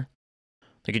higher.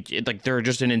 Like there are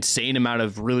just an insane amount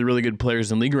of really, really good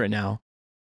players in the league right now.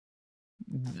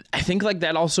 I think like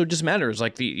that also just matters.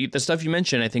 Like the stuff you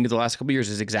mentioned, I think the last couple of years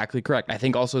is exactly correct. I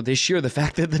think also this year, the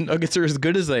fact that the Nuggets are as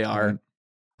good as they are,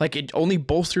 like it only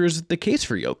bolsters the case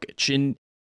for Jokic. And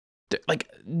like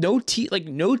no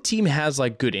team has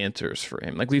like good answers for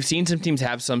him. Like we've seen some teams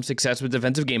have some success with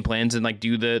defensive game plans and like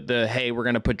do the hey, we're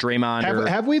gonna put Draymond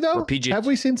have we though? Or PG. Have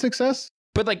we seen success?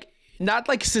 But like not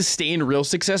like sustained real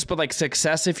success, but like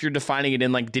success if you're defining it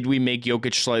in like, did we make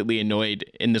Jokic slightly annoyed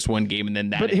in this one game? And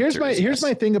then that. But here's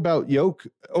my thing about Jokic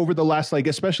over the last, like,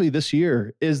 especially this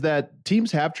year, is that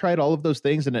teams have tried all of those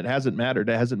things and it hasn't mattered.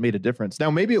 It hasn't made a difference.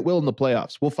 Now, maybe it will in the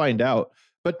playoffs. We'll find out.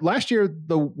 But last year,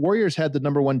 the Warriors had the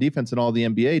number one defense in all the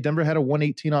NBA. Denver had a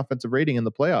 118 offensive rating in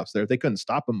the playoffs there. They couldn't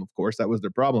stop them, of course. That was their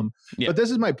problem. Yeah. But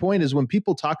this is my point, is when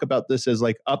people talk about this as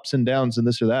like ups and downs and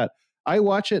this or that, I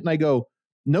watch it and I go,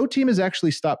 no team has actually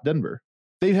stopped Denver.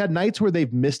 They've had nights where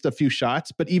they've missed a few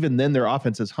shots, but even then their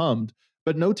offense has hummed.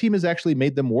 But no team has actually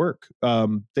made them work.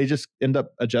 They just end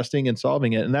up adjusting and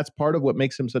solving it. And that's part of what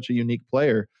makes him such a unique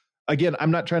player. Again, I'm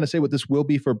not trying to say what this will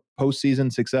be for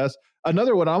postseason success.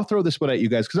 Another one, I'll throw this one at you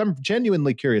guys because I'm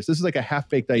genuinely curious. This is like a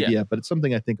half-baked idea, but it's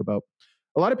something I think about.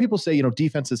 A lot of people say,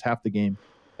 defense is half the game.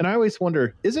 And I always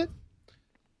wonder, is it?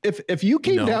 If you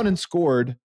came down and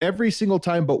scored every single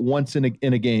time but once in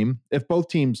a game, if both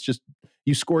teams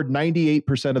you scored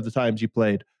 98% of the times you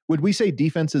played, would we say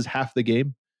defense is half the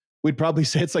game? We'd probably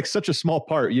say it's like such a small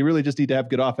part. You really just need to have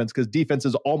good offense because defense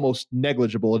is almost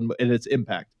negligible in its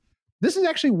impact. This is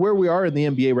actually where we are in the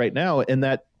NBA right now, in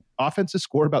that offenses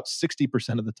score about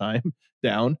 60% of the time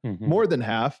down, more than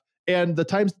half. And the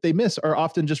times that they miss are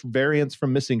often just variance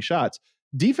from missing shots.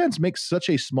 Defense makes such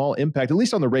a small impact, at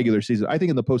least on the regular season. I think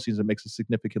in the postseason, it makes a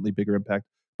significantly bigger impact.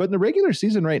 But in the regular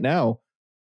season right now,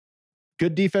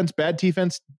 good defense, bad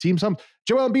defense, teams hum.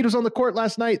 Joel Embiid was on the court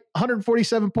last night,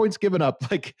 147 points given up.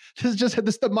 Like, this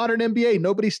is the modern NBA.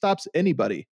 Nobody stops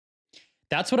anybody.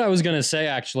 That's what I was going to say,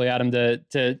 actually, Adam,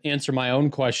 to answer my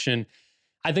own question.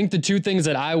 I think the two things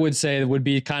that I would say would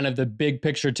be kind of the big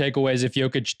picture takeaways if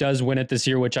Jokic does win it this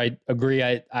year, which I agree,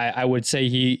 I would say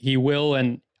he will.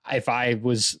 And if I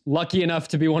was lucky enough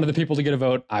to be one of the people to get a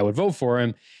vote, I would vote for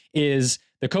him, is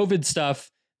the COVID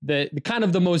stuff, the kind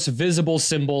of the most visible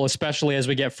symbol, especially as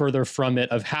we get further from it,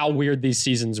 of how weird these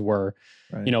seasons were.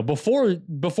 Right.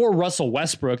 Before Russell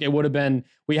Westbrook, it would have been,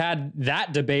 we had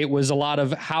that debate was a lot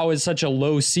of how is such a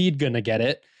low seed going to get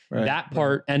it. Right. That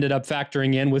part ended up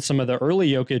factoring in with some of the early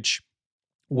Jokic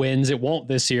wins. It won't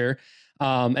this year.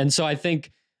 And so I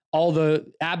think all the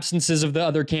absences of the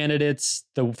other candidates,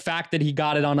 the fact that he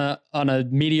got it on a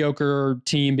mediocre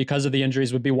team because of the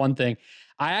injuries would be one thing.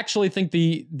 I actually think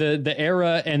the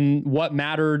era and what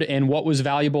mattered and what was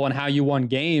valuable and how you won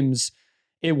games,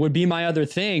 it would be my other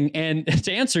thing. And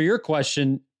to answer your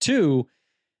question too,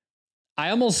 I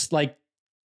almost like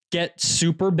get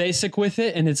super basic with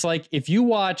it. And it's like, if you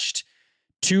watched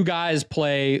two guys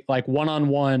play like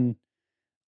one-on-one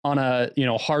on a,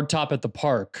 hard top at the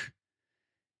park,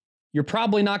 you're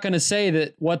probably not going to say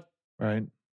that what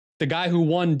the guy who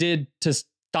won did to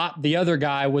stop the other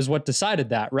guy was what decided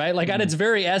that, right? Like at its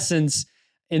very essence,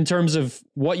 in terms of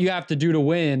what you have to do to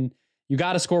win, you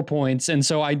got to score points. And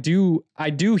so I do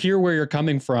hear where you're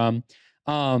coming from.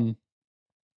 I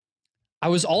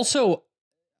was also,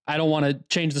 I don't want to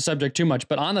change the subject too much,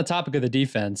 but on the topic of the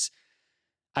defense,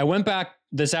 I went back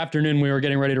this afternoon we were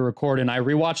getting ready to record, and I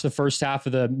rewatched the first half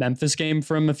of the Memphis game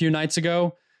from a few nights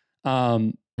ago,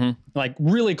 like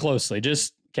really closely.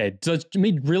 Just okay. To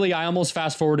me, really, I almost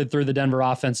fast forwarded through the Denver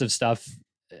offensive stuff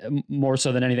more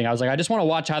so than anything. I was like, I just want to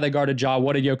watch how they guarded Ja.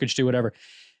 What did Jokic do? Whatever.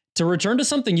 To return to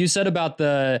something you said about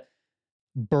the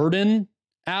burden,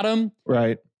 Adam.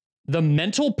 Right. The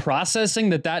mental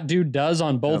processing that dude does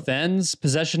on both ends,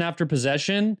 possession after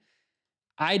possession.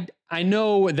 I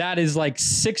know that is like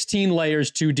 16 layers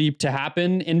too deep to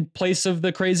happen in place of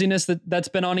the craziness that's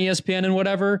been on ESPN and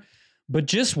whatever. But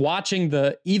just watching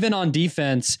even on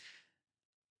defense,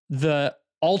 the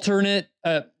alternating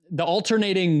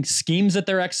schemes that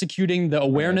they're executing, the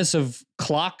awareness of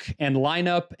clock and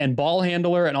lineup and ball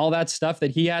handler and all that stuff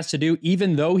that he has to do,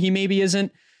 even though he maybe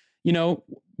isn't,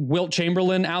 Wilt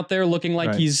Chamberlain out there looking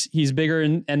like he's bigger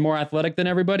and more athletic than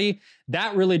everybody.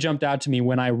 That really jumped out to me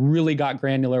when I really got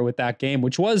granular with that game,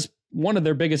 which was one of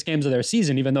their biggest games of their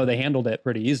season, even though they handled it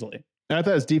pretty easily. And I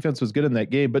thought his defense was good in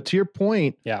that game. But to your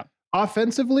point,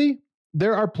 offensively,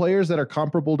 there are players that are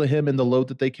comparable to him in the load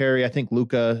that they carry. I think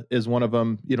Luka is one of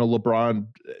them, LeBron,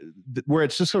 where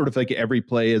it's just sort of like every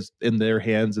play is in their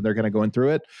hands and they're kind of going through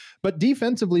it. But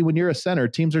defensively, when you're a center,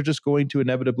 teams are just going to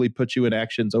inevitably put you in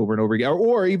actions over and over again.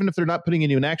 Or even if they're not putting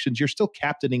you in actions, you're still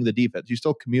captaining the defense. You're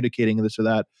still communicating this or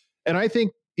that. And I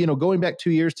think, going back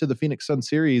 2 years to the Phoenix Suns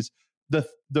series,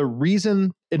 the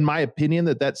reason, in my opinion,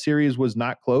 that series was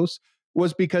not close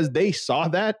was because they saw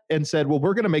that and said, well,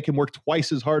 we're going to make him work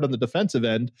twice as hard on the defensive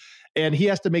end. And he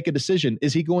has to make a decision.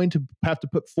 Is he going to have to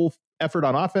put full effort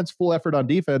on offense, full effort on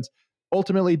defense?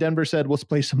 Ultimately, Denver said, let's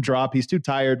play some drop. He's too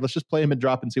tired. Let's just play him and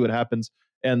drop and see what happens.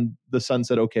 And the Suns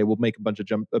said, okay, we'll make a bunch of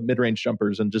mid-range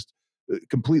jumpers, and just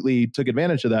completely took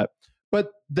advantage of that.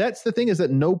 But that's the thing, is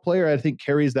that no player, I think,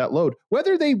 carries that load.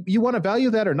 Whether you want to value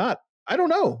that or not, I don't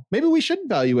know. Maybe we shouldn't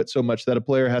value it so much that a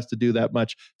player has to do that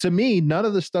much. To me, none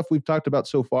of the stuff we've talked about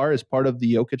so far is part of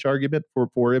the Jokic argument for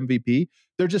MVP.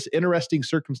 They're just interesting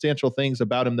circumstantial things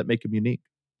about him that make him unique.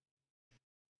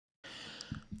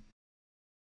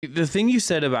 The thing you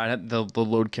said about it, the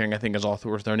load carrying, I think is also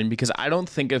worth learning, because I don't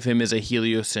think of him as a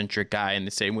heliocentric guy in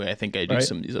the same way I think I do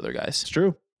some of these other guys. It's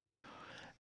true.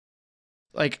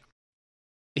 Like,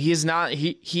 he is not,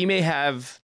 he may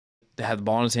have the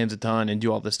ball in his hands a ton and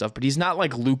do all this stuff, but he's not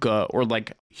like Luka or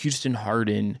like Houston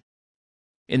Harden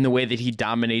in the way that he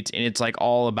dominates and it's like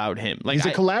all about him. Like, he's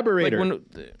a collaborator.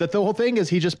 Like the whole thing is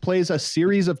he just plays a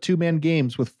series of 2-man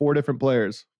games with 4 different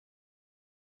players.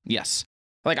 Yes.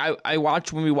 Like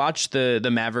when we watched the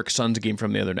Mavericks Suns game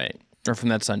from the other night, or from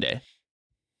that Sunday,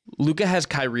 Luka has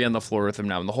Kyrie on the floor with him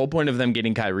now. And the whole point of them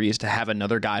getting Kyrie is to have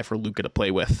another guy for Luka to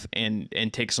play with and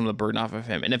take some of the burden off of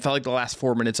him. And it felt like the last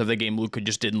 4 minutes of the game, Luka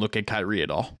just didn't look at Kyrie at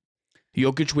all.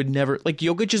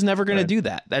 Jokic is never going to do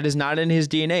that. That is not in his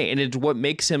DNA. And it's what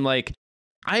makes him like,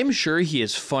 I'm sure he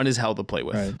is fun as hell to play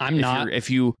with. Right. I'm not.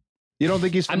 You don't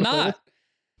think he's fun to play with?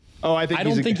 Oh, I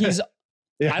don't think he's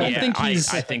Brendan,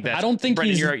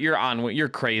 you're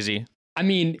crazy. I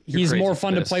mean, he's more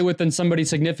fun to play with than somebody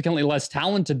significantly less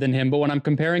talented than him. But when I'm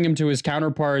comparing him to his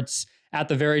counterparts at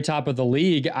the very top of the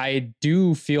league, I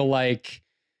do feel like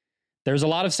there's a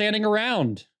lot of standing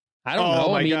around. I don't know.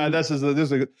 Oh my God, this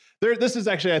is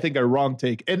actually, I think, a wrong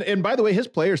take. And by the way, his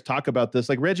players talk about this.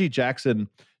 Like Reggie Jackson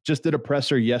just did a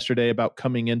presser yesterday about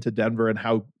coming into Denver and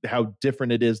how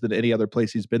different it is than any other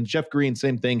place he's been. Jeff Green,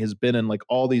 same thing, has been in like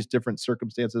all these different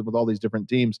circumstances with all these different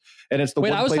teams. And it's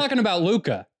I was talking about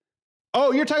Luka.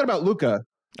 Oh, you're talking about Luka.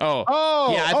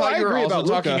 Oh, yeah. I thought you were also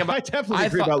talking about. I definitely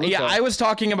agree about Luka. Yeah, I was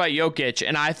talking about Jokic,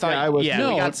 and I thought, we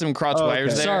got some cross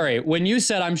wires there. Sorry, when you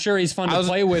said I'm sure he's fun to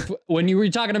play with, when you were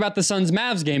talking about the Suns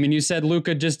Mavs game, and you said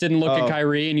Luka just didn't look at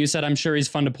Kyrie, and you said I'm sure he's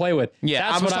fun to play with. Yeah,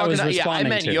 that's what I was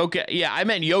responding to. Jokic. Yeah, I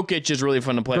meant Jokic is really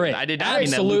fun to play with. I did not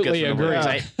mean that Luka's fun to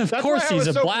play with. Of course, he's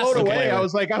a blast to play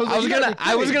with.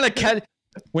 I was gonna catch.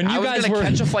 When you guys were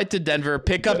catch a flight to Denver,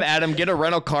 pick up Adam, get a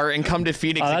rental car, and come to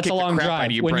Phoenix. That's a long drive.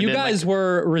 When you guys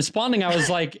were responding, I was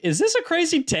like, "Is this a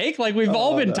crazy take? Like we've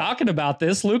all been talking about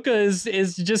this. Luka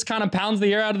is just kind of pounds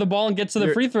the air out of the ball and gets to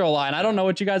the free throw line. I don't know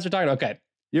what you guys are talking about." Okay,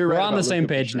 we're on the same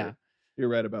page now. You're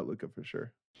right about Luka for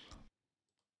sure.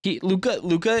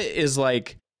 Luka is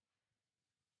like.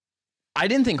 I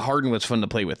didn't think Harden was fun to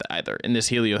play with either in this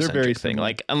heliocentric thing.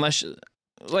 Like unless.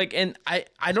 Like, and I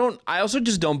also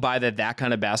just don't buy that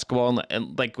kind of basketball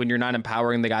and like when you're not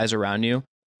empowering the guys around you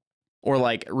or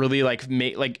like really like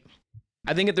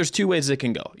I think that there's 2 ways it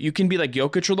can go. You can be like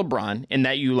Jokic or LeBron in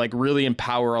that you like really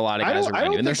empower a lot of guys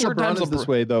around you. And there's certain times this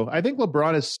way though. I think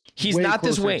LeBron is he's not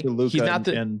this way. He's not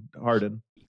and Harden.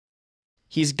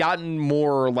 He's gotten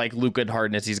more like Luka and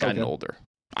Harden as he's gotten older.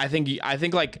 I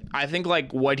think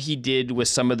like what he did with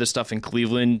some of the stuff in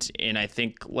Cleveland, and I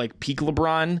think like peak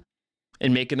LeBron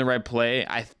and making the right play.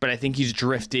 But I think he's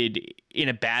drifted in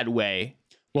a bad way.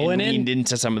 Well, and leaned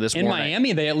into some of this in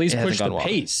Miami, they at least pushed the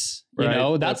pace. You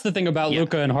know, that's the thing about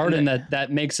Luka and Harden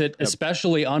that makes it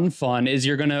especially unfun is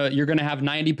you're gonna have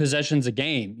 90 possessions a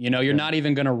game. You know, you're not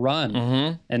even gonna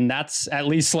run, and that's at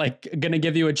least like gonna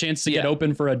give you a chance to get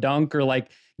open for a dunk or like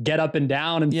get up and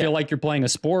down and feel like you're playing a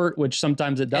sport, which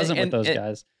sometimes it doesn't with those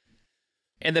guys.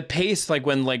 And the pace, like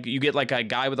when like you get like a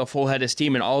guy with a full head of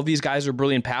steam, and all of these guys are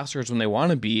brilliant passers when they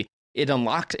want to be. It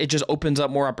just opens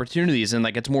up more opportunities, and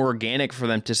like it's more organic for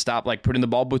them to stop like putting the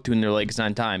ball between their legs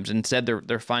 9 times. Instead,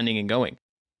 they're finding and going.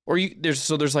 Or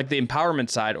there's like the empowerment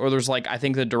side, or there's like I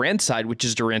think the Durant side, which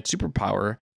is Durant's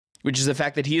superpower, which is the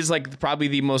fact that he is like probably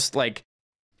the most like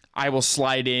I will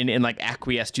slide in and like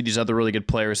acquiesce to these other really good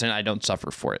players, and I don't suffer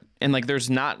for it. And like there's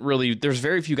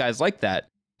very few guys like that.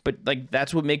 But like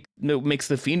that's what makes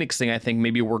the Phoenix thing, I think,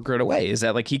 maybe work right away, is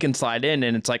that like he can slide in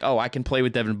and it's like, oh, I can play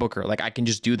with Devin Booker. Like I can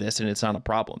just do this and it's not a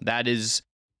problem. That is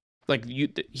like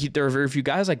there are very few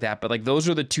guys like that. But like those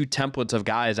are the 2 templates of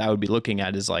guys I would be looking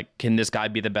at, is like, can this guy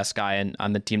be the best guy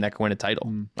on the team that can win a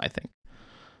title? I think.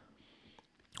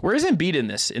 Where is Embiid in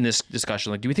this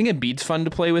discussion? Like, do we think Embiid's fun to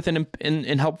play with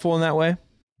and helpful in that way?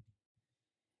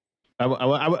 I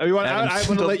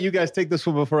want to let you guys take this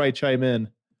one before I chime in.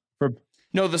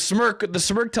 No, the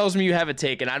smirk tells me you have a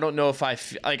take, and I don't know if I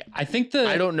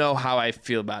don't know how I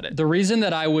feel about it. The reason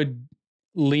that I would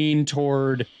lean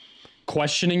toward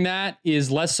questioning that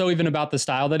is less so even about the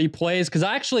style that he plays, because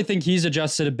I actually think he's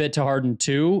adjusted a bit to Harden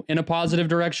too in a positive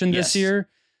direction this year.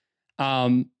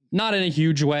 Not in a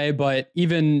huge way, but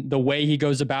even the way he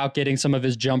goes about getting some of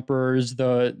his jumpers,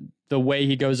 the way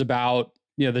he goes about,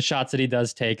 you know, the shots that he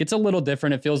does take, it's a little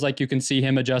different. It feels like you can see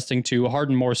him adjusting to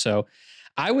Harden more so.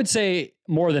 I would say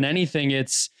more than anything,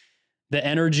 it's the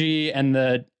energy and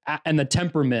the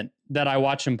temperament that I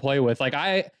watch him play with. Like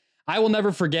I will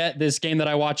never forget this game that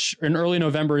I watched in early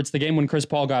November. It's the game when Chris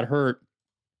Paul got hurt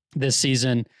this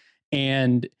season,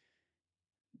 and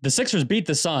the Sixers beat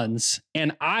the Suns,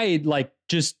 and I like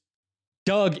just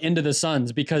dug into the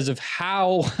Suns because of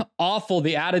how awful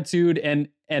the attitude and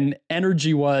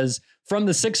energy was from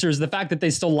the Sixers. The fact that they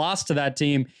still lost to that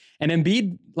team. And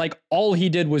Embiid, like all he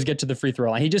did was get to the free throw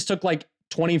line. He just took like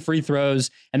 20 free throws,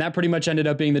 and that pretty much ended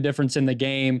up being the difference in the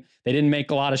game. They didn't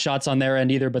make a lot of shots on their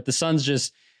end either, but the Suns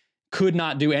just could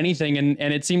not do anything. And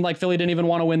it seemed like Philly didn't even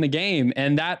want to win the game.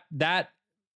 And that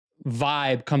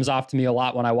vibe comes off to me a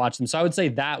lot when I watch them. So I would say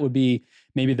that would be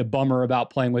maybe the bummer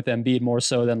about playing with Embiid more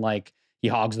so than like he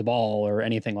hogs the ball or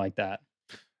anything like that.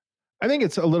 I think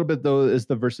it's a little bit though is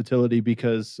the versatility,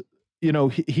 because, you know,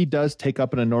 he does take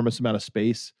up an enormous amount of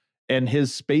space. And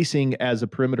his spacing as a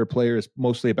perimeter player is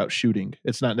mostly about shooting.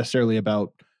 It's not necessarily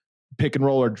about pick and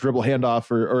roll or dribble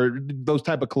handoff or those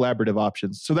type of collaborative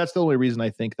options. So that's the only reason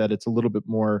I think that it's a little bit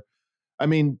more. I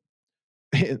mean,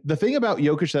 the thing about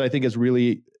Jokic that I think is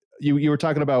really, you were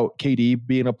talking about KD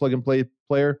being a plug and play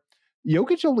player.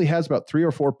 Jokic only has about 3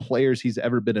 or 4 players he's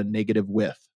ever been a negative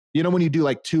with. You know, when you do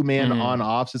like 2-man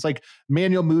on-offs, it's like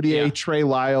Manuel Mudiay, Trey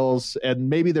Lyles, and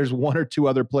maybe there's 1 or 2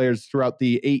 other players throughout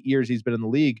the 8 years he's been in the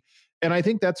league. And I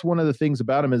think that's one of the things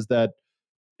about him is that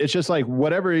it's just like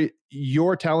whatever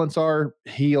your talents are,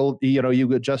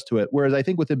 you adjust to it. Whereas I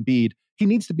think with Embiid, he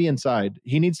needs to be inside.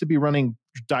 He needs to be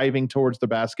diving towards the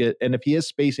basket. And if he is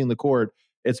spacing the court,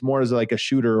 it's more as like a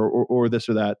shooter or this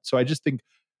or that. So I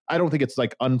don't think it's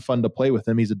like unfun to play with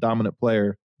him. He's a dominant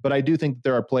player. But I do think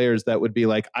there are players that would be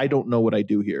like, I don't know what I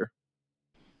do here.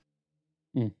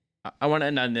 I want to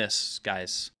end on this,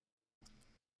 guys.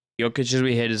 Jokic, as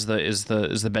we hit, is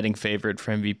the betting favorite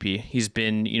for MVP. He's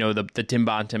been, you know, the Tim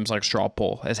Bontem's like straw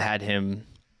poll has had him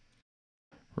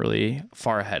really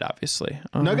far ahead, obviously.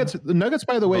 Nuggets,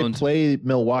 by the way, play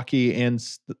Milwaukee and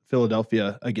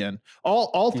Philadelphia again.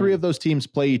 All 3 of those teams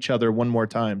play each other one more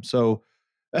time. So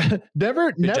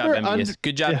never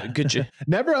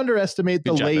underestimate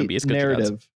the late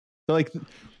narrative. Like,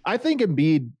 I think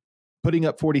Embiid putting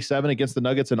up 47 against the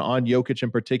Nuggets and on Jokic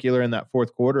in particular in that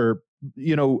fourth quarter,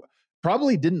 you know,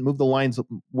 probably didn't move the lines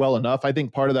well enough. I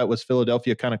think part of that was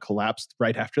Philadelphia kind of collapsed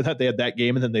right after that. They had that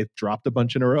game and then they dropped a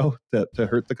bunch in a row to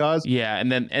hurt the cause. Yeah,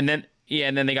 and then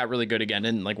they got really good again,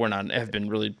 and like have been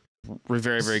really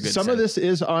very, very good. Some of this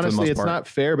is honestly, it's not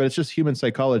fair, but it's just human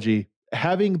psychology.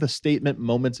 Having the statement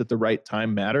moments at the right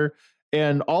time matter.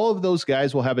 And all of those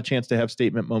guys will have a chance to have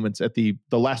statement moments at the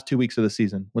last 2 weeks of the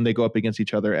season when they go up against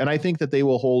each other. And I think that they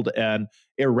will hold an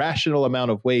irrational amount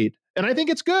of weight. And I think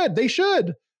it's good. They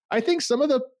should. I think some of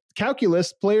the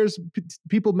calculus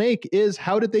people make is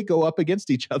how did they go up against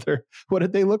each other? What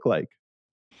did they look like?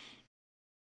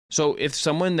 So if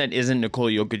someone that isn't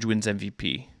Nikola Jokic wins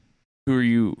MVP, who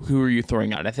are you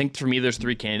throwing out? I think for me, there's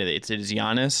three candidates. It is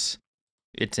Giannis,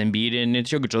 it's Embiid, and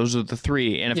it's Jokic. Those are the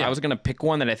three. And if I was going to pick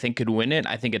one that I think could win it,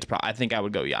 I think I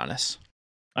would go Giannis.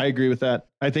 I agree with that.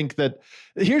 I think that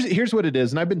here's what it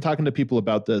is. And I've been talking to people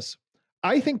about this.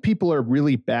 I think people are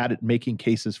really bad at making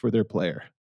cases for their player.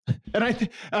 And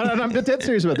I'm dead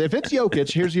serious about it. If it's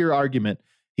Jokic, here's your argument.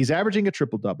 He's averaging a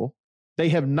triple-double. They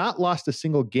have not lost a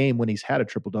single game when he's had a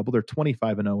triple-double. They're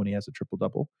 25-0 when he has a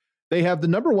triple-double. They have the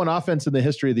number one offense in the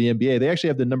history of the NBA. They actually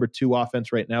have the number two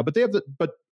offense right now, but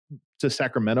to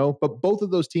Sacramento, but both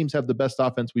of those teams have the best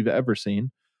offense we've ever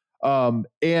seen.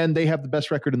 And they have the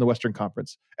best record in the Western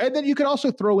Conference. And then you could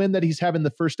also throw in that he's having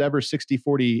the first ever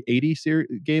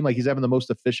 60-40-80 game. Like he's having the most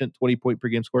efficient 20-point per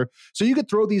game score. So you could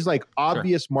throw these like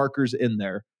obvious markers in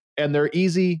there and they're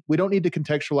easy. We don't need to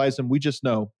contextualize them. We just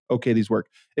know, okay, these work.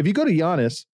 If you go to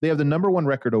Giannis, they have the number one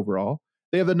record overall.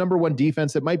 They have the number one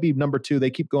defense. It might be number two. They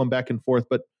keep going back and forth,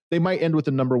 but they might end with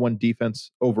the number one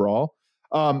defense overall.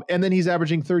 And then he's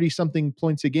averaging 30 something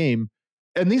points a game.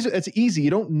 And it's easy. You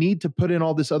don't need to put in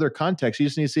all this other context. You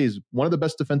just need to say he's one of the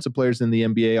best defensive players in the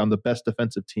NBA on the best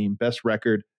defensive team, best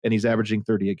record, and he's averaging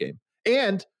 30 a game.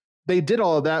 And they did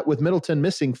all of that with Middleton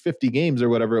missing 50 games or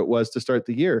whatever it was to start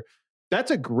the year.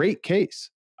 That's a great case.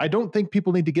 I don't think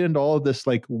people need to get into all of this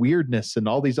like weirdness and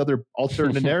all these other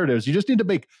alternate narratives. You just need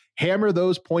to hammer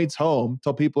those points home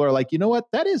till people are like, you know what?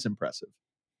 That is impressive.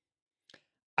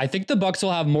 I think the Bucks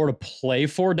will have more to play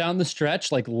for down the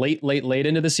stretch, like late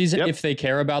into the season, if they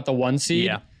care about the one seed.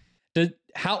 Yeah.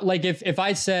 If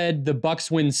I said the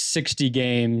Bucks win 60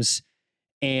 games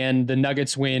and the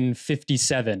Nuggets win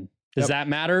 57, does that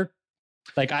matter?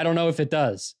 Like, I don't know if it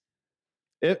does.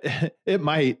 It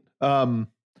might.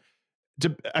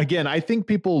 Again, I think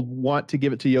people want to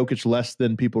give it to Jokic less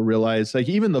than people realize. Like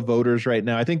even the voters right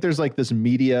now, I think there's like this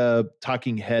media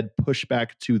talking head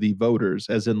pushback to the voters,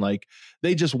 as in like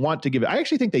they just want to give it. I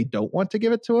actually think they don't want to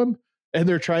give it to him, and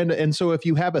they're trying to. And so if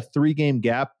you have a 3-game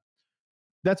gap,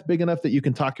 that's big enough that you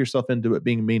can talk yourself into it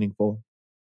being meaningful.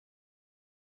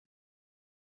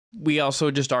 We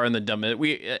also just are in the dumbest.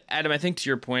 Adam, I think to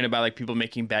your point about like people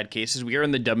making bad cases, we are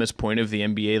in the dumbest point of the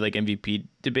NBA like MVP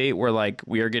debate where like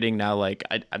we are getting now like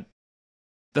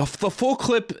the full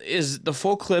clip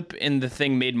in the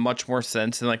thing made much more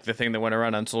sense than like the thing that went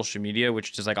around on social media,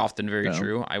 which is like often very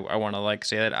true. I want to like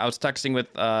say that I was texting with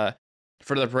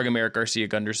for the program Eric Garcia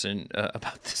Gunderson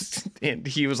about this, and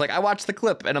he was like, I watched the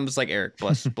clip, and I'm just like, Eric,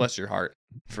 bless your heart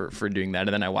for doing that,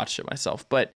 and then I watched it myself,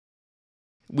 but.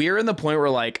 We're in the point where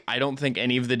like I don't think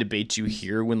any of the debates you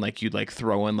hear when like you like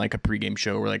throw in like a pregame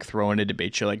show or like throw in a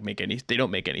debate show they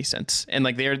don't make any sense, and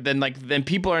like then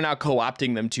people are now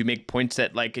co-opting them to make points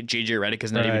that like JJ Redick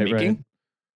is not even making. Right.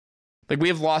 Like we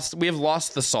have lost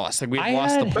the sauce. Like we've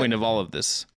lost the point of all of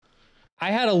this.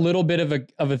 I had a little bit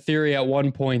of a theory at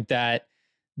one point that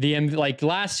like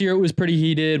last year it was pretty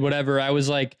heated. Whatever. I was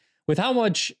like, with how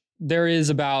much there is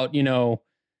about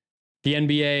the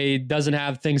NBA doesn't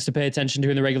have things to pay attention to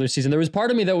in the regular season. There was part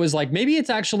of me that was like, maybe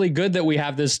it's actually good that we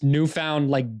have this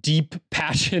newfound like deep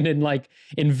passion and like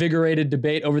invigorated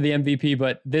debate over the MVP.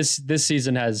 But this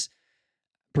season has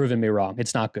proven me wrong.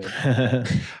 It's not good.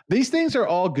 These things are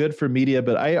all good for media,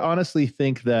 but I honestly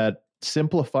think that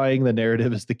simplifying the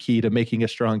narrative is the key to making a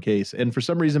strong case. And for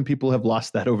some reason, people have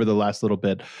lost that over the last little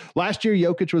bit. Last year,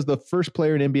 Jokic was the first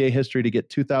player in NBA history to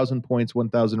get 2,000 points,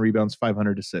 1,000 rebounds,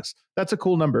 500 assists. That's a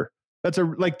cool number. That's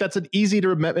an easy to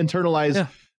internalize. Yeah.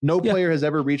 No player has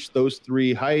ever reached those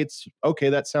three heights. Okay,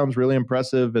 that sounds really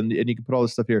impressive, and you can put all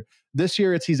this stuff here. This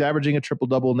year, he's averaging a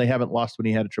triple-double, and they haven't lost when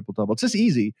he had a triple-double. It's just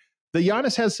easy. The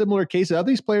Giannis has similar cases. Other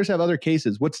these players have other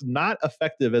cases. What's not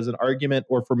effective as an argument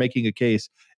or for making a case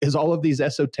is all of these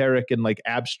esoteric and like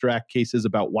abstract cases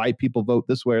about why people vote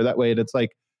this way or that way. And it's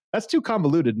like, that's too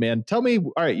convoluted, man. Tell me,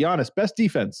 all right, Giannis, best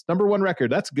defense, number one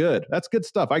record. That's good. That's good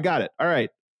stuff. I got it. All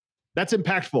right. That's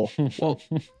impactful. Well,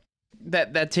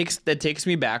 that takes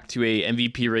me back to a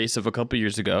MVP race of a couple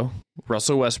years ago.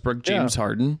 Russell Westbrook, James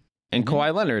Harden, and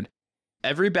Kawhi Leonard.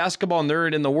 Every basketball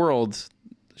nerd in the world,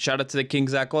 shout out to the King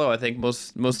Zach Lowe, I think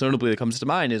most notably that comes to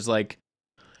mind is like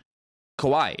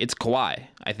Kawhi. It's Kawhi.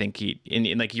 I think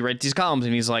he writes these columns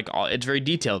and he's like, it's very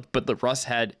detailed. But the Russ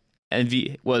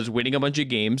was winning a bunch of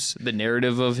games. The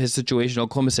narrative of his situation in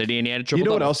Oklahoma City, and he had a triple. You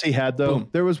know what else he had though? Boom.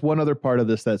 There was one other part of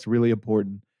this that's really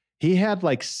important. He had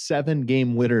like 7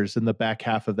 game winners in the back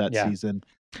half of that season.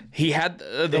 He had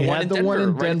the one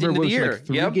in Denver was like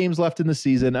 3 games left in the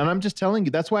season. And I'm just telling you,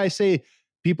 that's why I say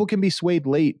people can be swayed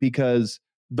late because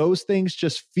those things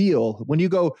just feel, when you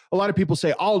go, a lot of people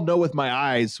say, I'll know with my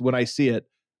eyes when I see it.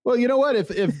 Well, you know what?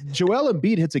 If Joel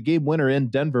Embiid hits a game winner in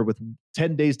Denver with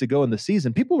 10 days to go in the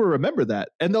season, people will remember that.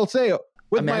 And they'll say,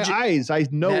 with my eyes, I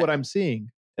know what I'm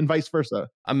seeing, and vice versa.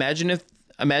 Imagine if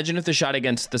the shot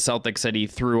against the Celtics that he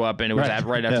threw up and it was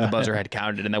right after the buzzer had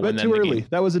counted and that went too early.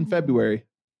 That was in February.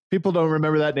 People don't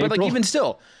remember that in April.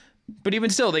 But even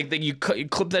still, like you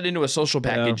clip that into a social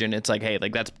package and it's like, hey,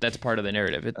 like that's part of the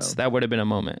narrative. That would have been a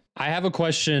moment. I have a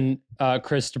question,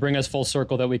 Chris, to bring us full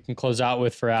circle that we can close out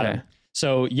with for Adam. Okay.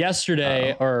 So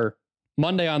yesterday or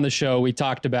Monday on the show, we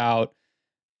talked about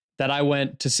that I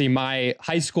went to see my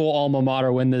high school alma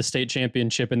mater win the state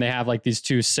championship, and they have like these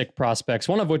two sick prospects,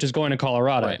 one of which is going to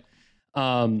Colorado. Right.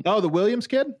 The Williams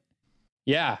kid?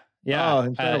 Yeah. Oh,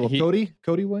 incredible.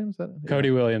 Cody Williams?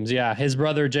 Cody Williams, yeah. His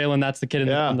brother, Jalen, that's the kid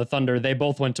in the Thunder. They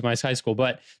both went to my high school.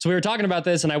 But so we were talking about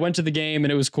this, and I went to the game,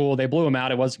 and it was cool. They blew him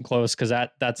out. It wasn't close because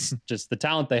that's just the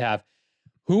talent they have.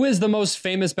 Who is the most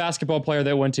famous basketball player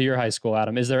that went to your high school,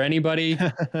 Adam? Is there anybody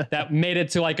that made it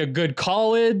to like a good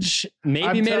college,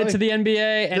 maybe made it to the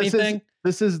NBA, anything?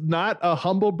 This is not a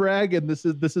humble brag, and this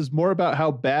is more about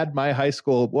how bad my high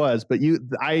school was. But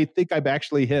I think I'm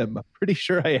actually him. I'm pretty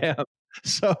sure I am.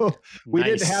 So we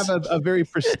didn't have a very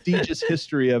prestigious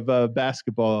history of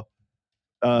basketball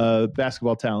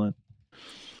talent.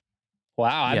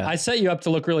 Wow, yeah. I set you up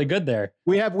to look really good there.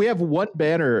 We have one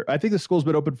banner. I think the school's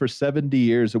been open for 70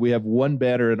 years, and we have one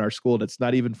banner in our school, and it's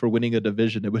not even for winning a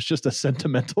division. It was just a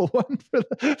sentimental one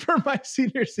for my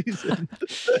senior season.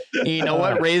 You know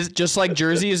what? Just like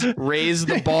jerseys, raise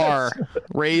the bar.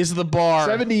 Raise the bar.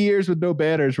 70 years with no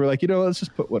banners. We're like, let's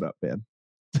just put one up, man.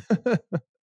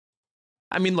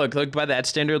 I mean, look, by that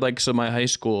standard, like, so my high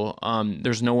school,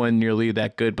 there's no one nearly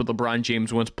that good, but LeBron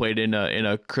James once played in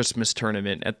a Christmas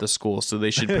tournament at the school, so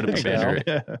they should put up a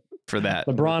banner for that.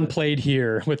 LeBron played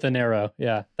here with an arrow.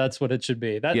 Yeah, that's what it should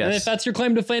be. If that's your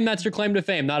claim to fame, that's your claim to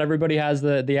fame. Not everybody has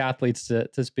the athletes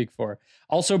to speak for.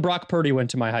 Also, Brock Purdy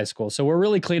went to my high school, so we're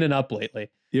really cleaning up lately.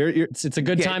 It's a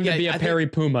good time to be a Perry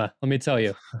Puma, let me tell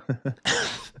you.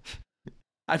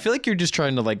 I feel like you're just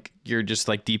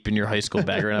deep in your high school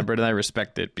background, but I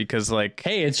respect it because like,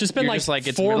 hey, it's just been like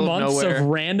 4 months of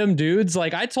random dudes.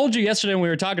 Like I told you yesterday when we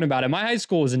were talking about it, my high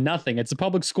school was nothing. It's a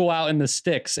public school out in the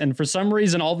sticks. And for some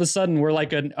reason, all of a sudden we're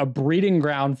like a breeding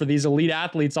ground for these elite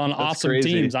athletes on awesome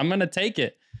teams. I'm going to take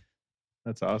it.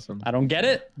 That's awesome. I don't get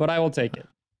it, but I will take it.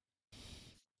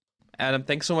 Adam,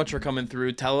 thanks so much for coming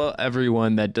through. Tell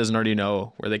everyone that doesn't already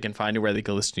know where they can find you, where they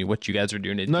can listen to you, what you guys are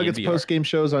doing at Nuggets DNVR. Post-game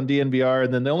shows on DNVR.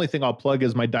 And then the only thing I'll plug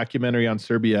is my documentary on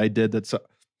Serbia I did that's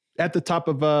at the top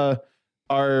of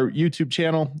our YouTube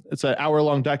channel. It's an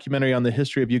hour-long documentary on the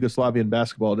history of Yugoslavian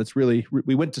basketball. And it's really,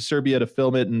 we went to Serbia to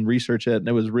film it and research it, and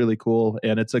it was really cool.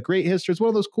 And it's a great history. It's one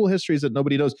of those cool histories that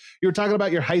nobody knows. You were talking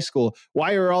about your high school.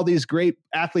 Why are all these great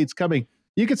athletes coming?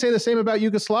 You could say the same about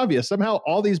Yugoslavia. Somehow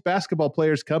all these basketball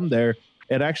players come there.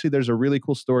 And actually, there's a really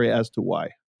cool story as to why.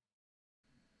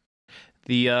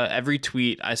 The every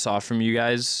tweet I saw from you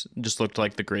guys just looked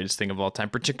like the greatest thing of all time,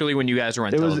 particularly when you guys were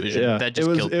on television. That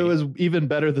just killed me. It was even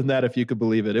better than that, if you could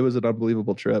believe it. It was an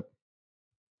unbelievable trip.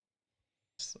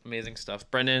 Amazing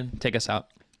stuff. Brendan, take us out.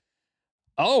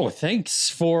 Oh, thanks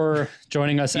for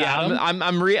joining us. Yeah, Adam.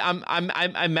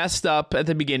 I messed up at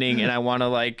the beginning, and I want to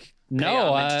like.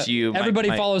 No, you, everybody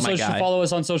follow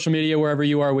us on social media wherever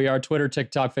you are. We are Twitter,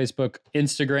 TikTok, Facebook,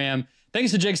 Instagram.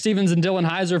 Thanks to Jake Stevens and Dylan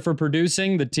Heiser for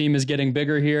producing. The team is getting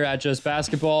bigger here at Just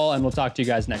Basketball, and we'll talk to you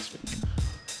guys next week.